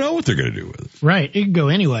I don't know what they're going to do with it. Right. It can go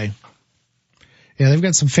anyway. Yeah, they've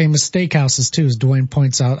got some famous steakhouses too, as Dwayne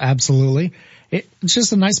points out. Absolutely. It's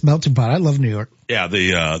just a nice melting pot. I love New York. Yeah,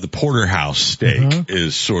 the porterhouse steak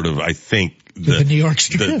is sort of, I think, the New York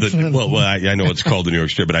strip. I know it's called the New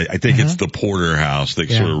York strip, but I think it's the porterhouse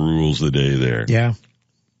that sort of rules the day there. Yeah.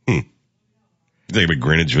 Think about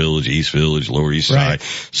Greenwich Village, East Village, Lower East Side,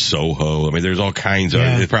 Soho. I mean, there's all kinds of,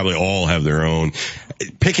 they probably all have their own.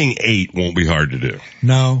 Picking 8 won't be hard to do.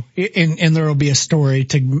 No. And there will be a story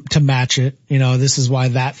to match it. This is why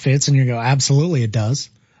that fits. And you go, absolutely it does.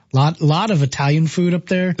 Lot of Italian food up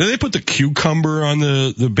there. Do they put the cucumber on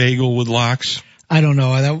the bagel with lox? I don't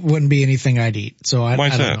know. That wouldn't be anything I'd eat. So I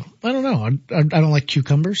don't know. I don't know. I don't like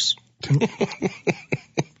cucumbers.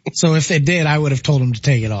 So if they did, I would have told them to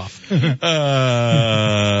take it off. There's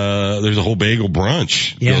a whole bagel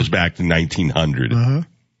brunch. Goes back to 1900.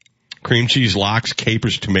 Cream cheese, lox,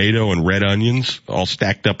 capers, tomato, and red onions, all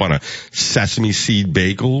stacked up on a sesame seed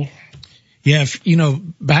bagel. Yeah,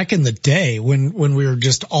 back in the day when we were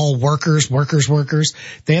just all workers,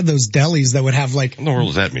 they had those delis that would have like. What in the world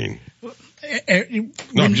does that mean?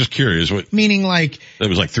 No, I'm just curious. Meaning like. That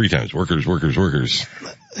was like 3 times. Workers.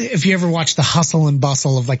 If you ever watch the hustle and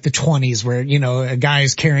bustle of like the 20s where, a guy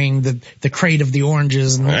is carrying the crate of the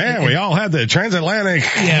oranges. And we all had the transatlantic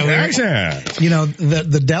accent.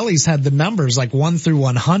 The delis had the numbers like 1 through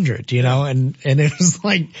 100, and it was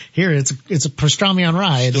like, here, it's a pastrami on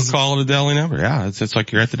rye. Still call it a deli number. Yeah, it's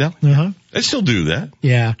like you're at the deli. They still do that.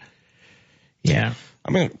 Yeah. Yeah.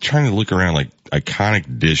 I'm trying to look around like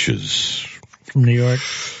iconic dishes. From New York.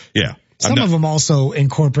 Yeah. Some of them also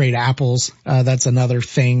incorporate apples. That's another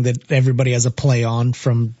thing that everybody has a play on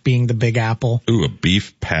from being the Big Apple. Ooh, a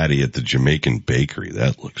beef patty at the Jamaican bakery.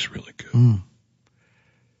 That looks really good.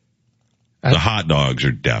 The hot dogs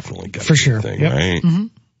are definitely got for sure thing, right? Mm-hmm.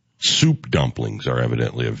 Soup dumplings are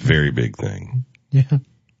evidently a very big thing. Yeah.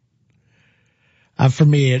 For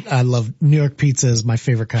me, I love New York pizza is my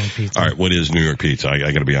favorite kind of pizza. All right, what is New York pizza?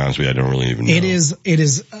 I got to be honest with you, I don't really even know. It is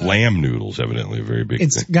lamb noodles, evidently a very big thing.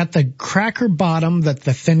 It's got the cracker bottom that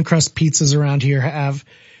the thin crust pizzas around here have,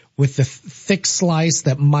 with the thick slice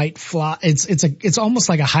that might fly. It's almost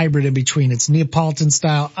like a hybrid in between. It's Neapolitan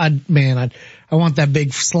style. I want that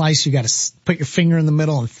big slice. You got to put your finger in the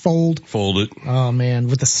middle and fold it. Oh man,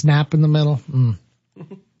 with the snap in the middle.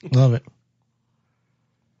 Love it.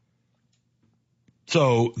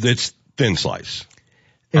 So it's thin slice.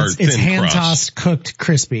 It's hand-tossed, cooked,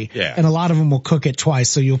 crispy. Yeah. And a lot of them will cook it twice,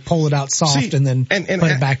 so you'll pull it out soft and then put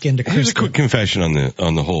it back into crispy. Here's a quick confession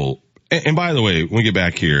on the whole. And by the way, when we get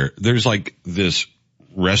back here, there's like this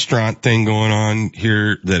restaurant thing going on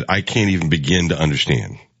here that I can't even begin to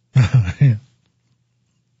understand. Yeah.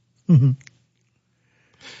 Mm-hmm.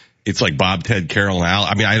 It's like Bob, Ted, Carol, and Al.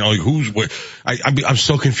 I mean, I don't know who's what. I'm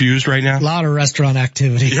so confused right now. A lot of restaurant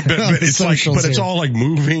activity. Yeah, but it's like, it's all like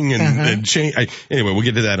moving and change. Anyway, we'll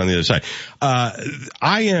get to that on the other side.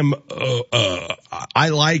 I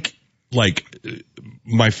like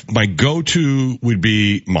my go-to would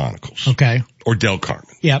be Monocle's. Okay. Or Del Carmen.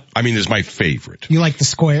 Yep. I mean, it's my favorite. You like the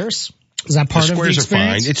squares? Is that part of the experience? The squares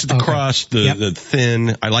are fine. It's the crust, the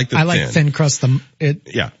thin. I like the thin. I like thin crust, by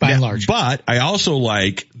and large. But I also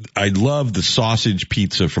I love the sausage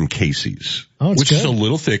pizza from Casey's. Oh, which is a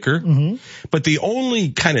little thicker. Mm-hmm. But the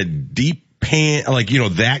only kind of deep pan,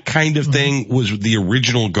 that kind of thing was the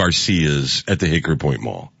original Garcia's at the Hickory Point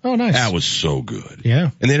Mall. Oh, nice. That was so good.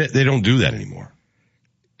 Yeah. And they don't do that anymore.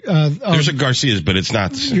 There's a Garcia's, but it's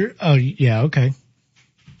not the same. Oh, yeah, okay.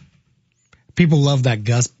 People love that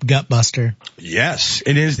gut buster. Yes,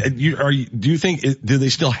 it is. Do you think? Do they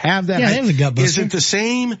still have that? Yeah, they have the gut buster. Is it the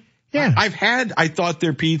same? Yeah, I thought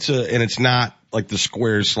their pizza, and it's not like the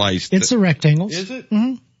square sliced. It's a rectangle. Is it?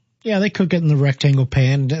 Mm-hmm. Yeah, they cook it in the rectangle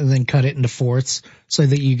pan and then cut it into fourths so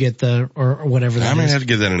that you get or whatever that is. I'm going to have to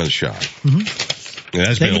give that another shot. Mm-hmm. Yeah,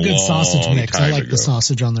 that's they been have a good sausage mix. I like ago. the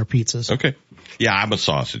sausage on their pizzas. Okay. Yeah, I'm a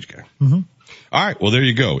sausage guy. Mm-hmm. All right. Well, there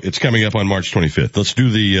you go. It's coming up on March 25th. Let's do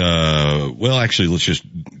let's just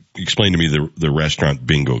explain to me the restaurant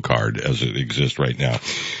bingo card as it exists right now.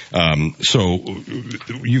 So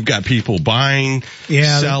you've got people buying,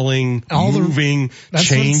 selling, moving, changing.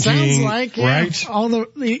 That's what it sounds like, yeah. Right?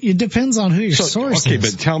 It depends on who your source is. Okay,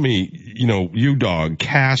 but tell me, U-Dog,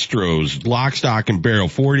 Castro's, Lock, Stock, and Barrel,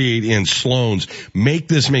 48-inch Sloan's, make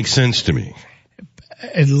this make sense to me.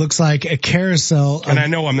 It looks like a carousel. And I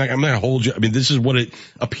know I'm not going to hold you. I mean, this is what it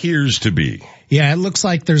appears to be. Yeah, it looks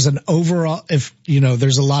like there's an overall,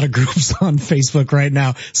 there's a lot of groups on Facebook right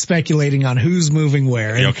now speculating on who's moving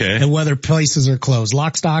where and whether places are closed.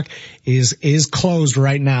 Lock, Stock is closed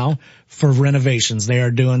right now for renovations. They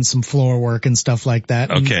are doing some floor work and stuff like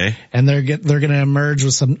that. Okay. And they're going to emerge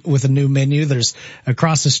with a new menu. There's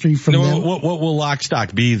across the street from them. What will Lock,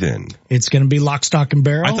 Stock be then? It's going to be Lock, Stock, and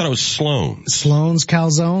Barrel. I thought it was Sloan's. Sloan's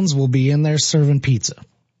Calzones will be in there serving pizza.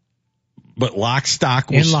 But Lock, Stock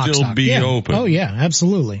will still be open. Oh yeah,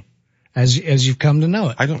 absolutely. As you've come to know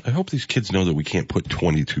it. I hope these kids know that we can't put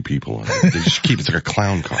 22 people on it. They just keep it's like a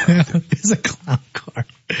clown car. It's a clown car.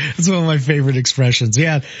 It's one of my favorite expressions.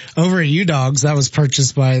 Yeah. Over at U-Dogs, that was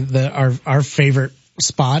purchased by our favorite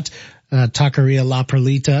spot, Taqueria La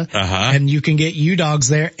Perlita. And you can get U-Dogs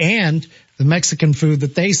there and the Mexican food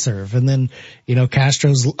that they serve. And then,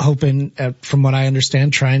 Castro's hoping, from what I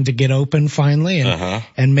understand, trying to get open finally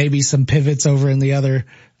and maybe some pivots over in the other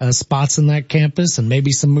spots in that campus and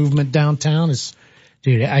maybe some movement downtown.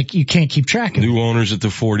 You can't keep track of it. New owners at the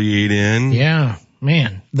 48 Inn. Yeah,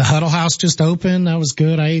 man. The Huddle House just opened. That was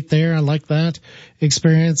good. I ate there. I like that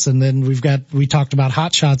experience. And then we talked about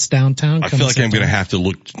Hot Shots downtown. I feel like I'm going to have to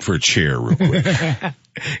look for a chair real quick.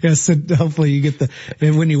 Yeah, so hopefully you get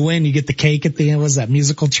and when you win, you get the cake at the end. Was that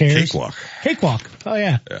musical chairs? Cakewalk. Oh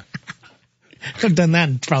yeah. I've done that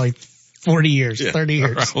in probably 40 years, 30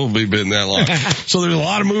 years. Probably been that long. So there's a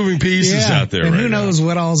lot of moving pieces out there and right who knows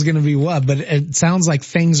what all is going to be what, but it sounds like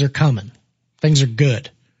things are coming. Things are good.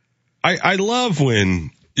 I love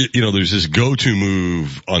when, there's this go-to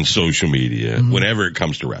move on social media whenever it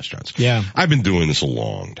comes to restaurants. Yeah. I've been doing this a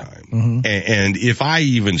long time. And if I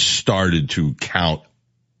even started to count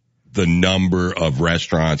the number of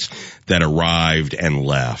restaurants that arrived and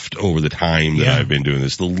left over the time that I've been doing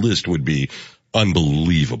this, the list would be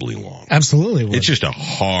unbelievably long. Absolutely. It's just a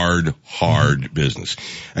hard business.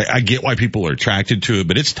 I get why people are attracted to it,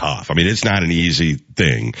 but it's tough. I mean, it's not an easy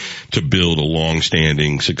thing to build a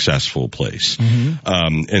long-standing, successful place.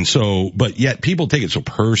 But yet people take it so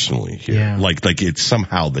personally here. Like it's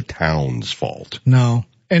somehow the town's fault. No.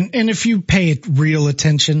 And if you pay real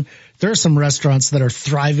attention, there are some restaurants that are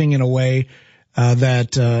thriving in a way,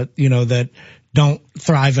 that don't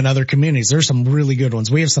thrive in other communities. There's some really good ones.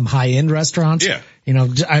 We have some high-end restaurants. Yeah.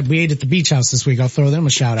 We ate at the Beach House this week. I'll throw them a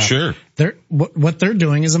shout out. Sure. What they're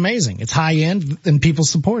doing is amazing. It's high-end and people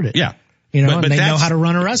support it. Yeah. But they know how to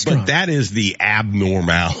run a restaurant. But that is the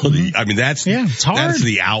abnormality. I mean, it's hard. That's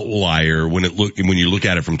the outlier when you look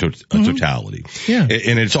at it from totality. Yeah.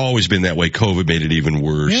 And it's always been that way. COVID made it even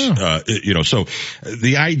worse. Yeah. So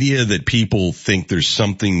the idea that people think there's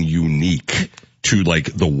something unique to like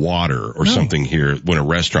the water or something here when a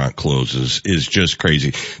restaurant closes is just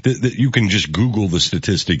crazy. You can just Google the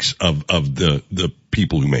statistics of the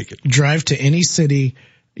people who make it. Drive to any city,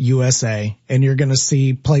 USA, and you're going to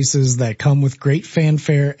see places that come with great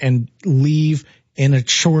fanfare and leave in a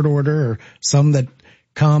short order, or some that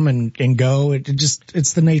come and go.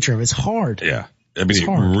 It's the nature of it. It's hard. Yeah. I mean,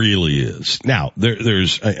 it really is. Now,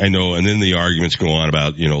 I know, and then the arguments go on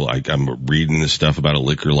about, like I'm reading this stuff about a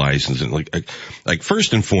liquor license and like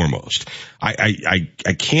first and foremost, I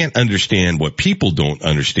can't understand what people don't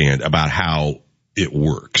understand about how it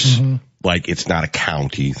works. Like it's not a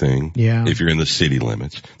county thing. Yeah. If you're in the city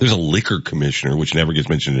limits, there's a liquor commissioner, which never gets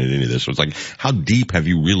mentioned in any of this. So it's like, how deep have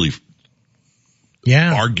you really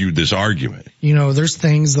argued this argument? There's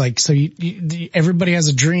things like, so everybody has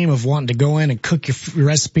a dream of wanting to go in and cook your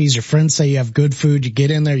recipes. Your friends say you have good food. You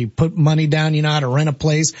get in there, you put money down, you know how to rent a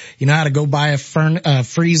place, you know how to go buy a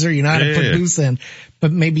freezer, you know how to put booths in.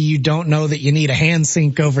 But maybe you don't know that you need a hand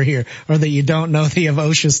sink over here, or that you don't know that you have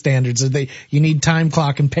OSHA standards, or that you need time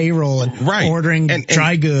clock and payroll and ordering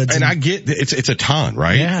dry goods. And I get it's a ton,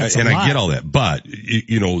 right? Yeah, it's a lot. I get all that. But,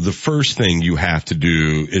 the first thing you have to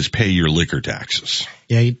do is pay your liquor taxes.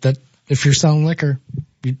 Yeah, if you're selling liquor.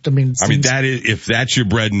 That is, if that's your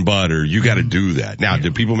bread and butter, you got to do that. Now,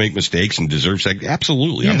 do people make mistakes and deserve second?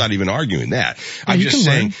 Absolutely. I'm not even arguing that. I'm just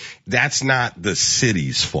saying that's not the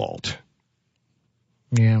city's fault.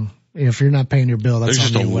 Yeah. If you're not paying your bill, that's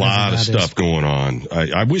there's just a lot of stuff going on.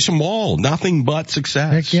 I wish them all nothing but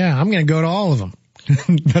success. Heck yeah. I'm going to go to all of them.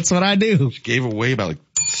 That's what I do. Just gave away about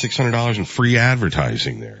 $600 in free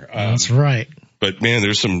advertising there. That's right. But man,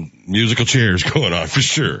 there's some musical chairs going on for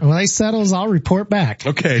sure. When they settles, I'll report back.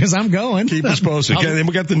 Okay. Because I'm going. Keep us posted. Okay, then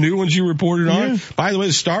we got the new ones you reported on. By the way,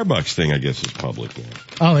 the Starbucks thing, I guess, is public now.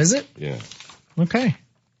 Oh, is it? Yeah. Okay.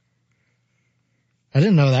 I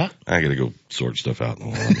didn't know that. I got to go sort stuff out in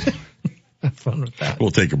the morning. Have fun with that. We'll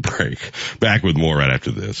take a break. Back with more right after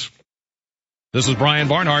this. This is Brian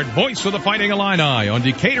Barnhart, voice of the Fighting Illini on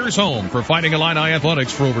Decatur's home for Fighting Illini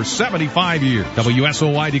athletics for over 75 years.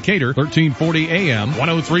 WSOY Decatur, 1340 AM,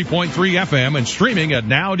 103.3 FM, and streaming at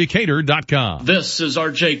nowdecatur.com. This is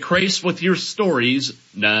R.J. Crace with your stories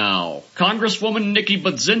now. Congresswoman Nikki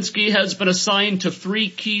Budzinski has been assigned to 3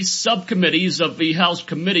 key subcommittees of the House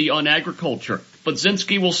Committee on Agriculture.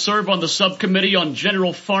 Budzinski will serve on the subcommittee on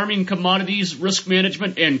general farming commodities, risk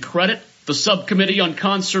management, and credit, the subcommittee on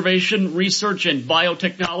conservation, research, and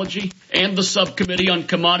biotechnology, and the subcommittee on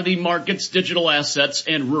commodity markets, digital assets,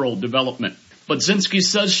 and rural development. Budzinski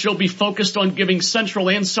says she'll be focused on giving Central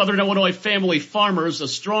and Southern Illinois family farmers a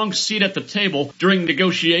strong seat at the table during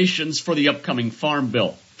negotiations for the upcoming Farm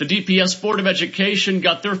Bill. The DPS Board of Education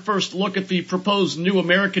got their first look at the proposed new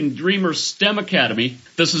American Dreamer STEM Academy.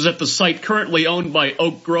 This is at the site currently owned by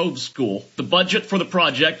Oak Grove School. The budget for the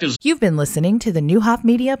project is... You've been listening to the Neuhoff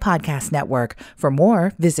Media Podcast Network. For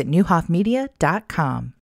more, visit neuhoffmedia.com.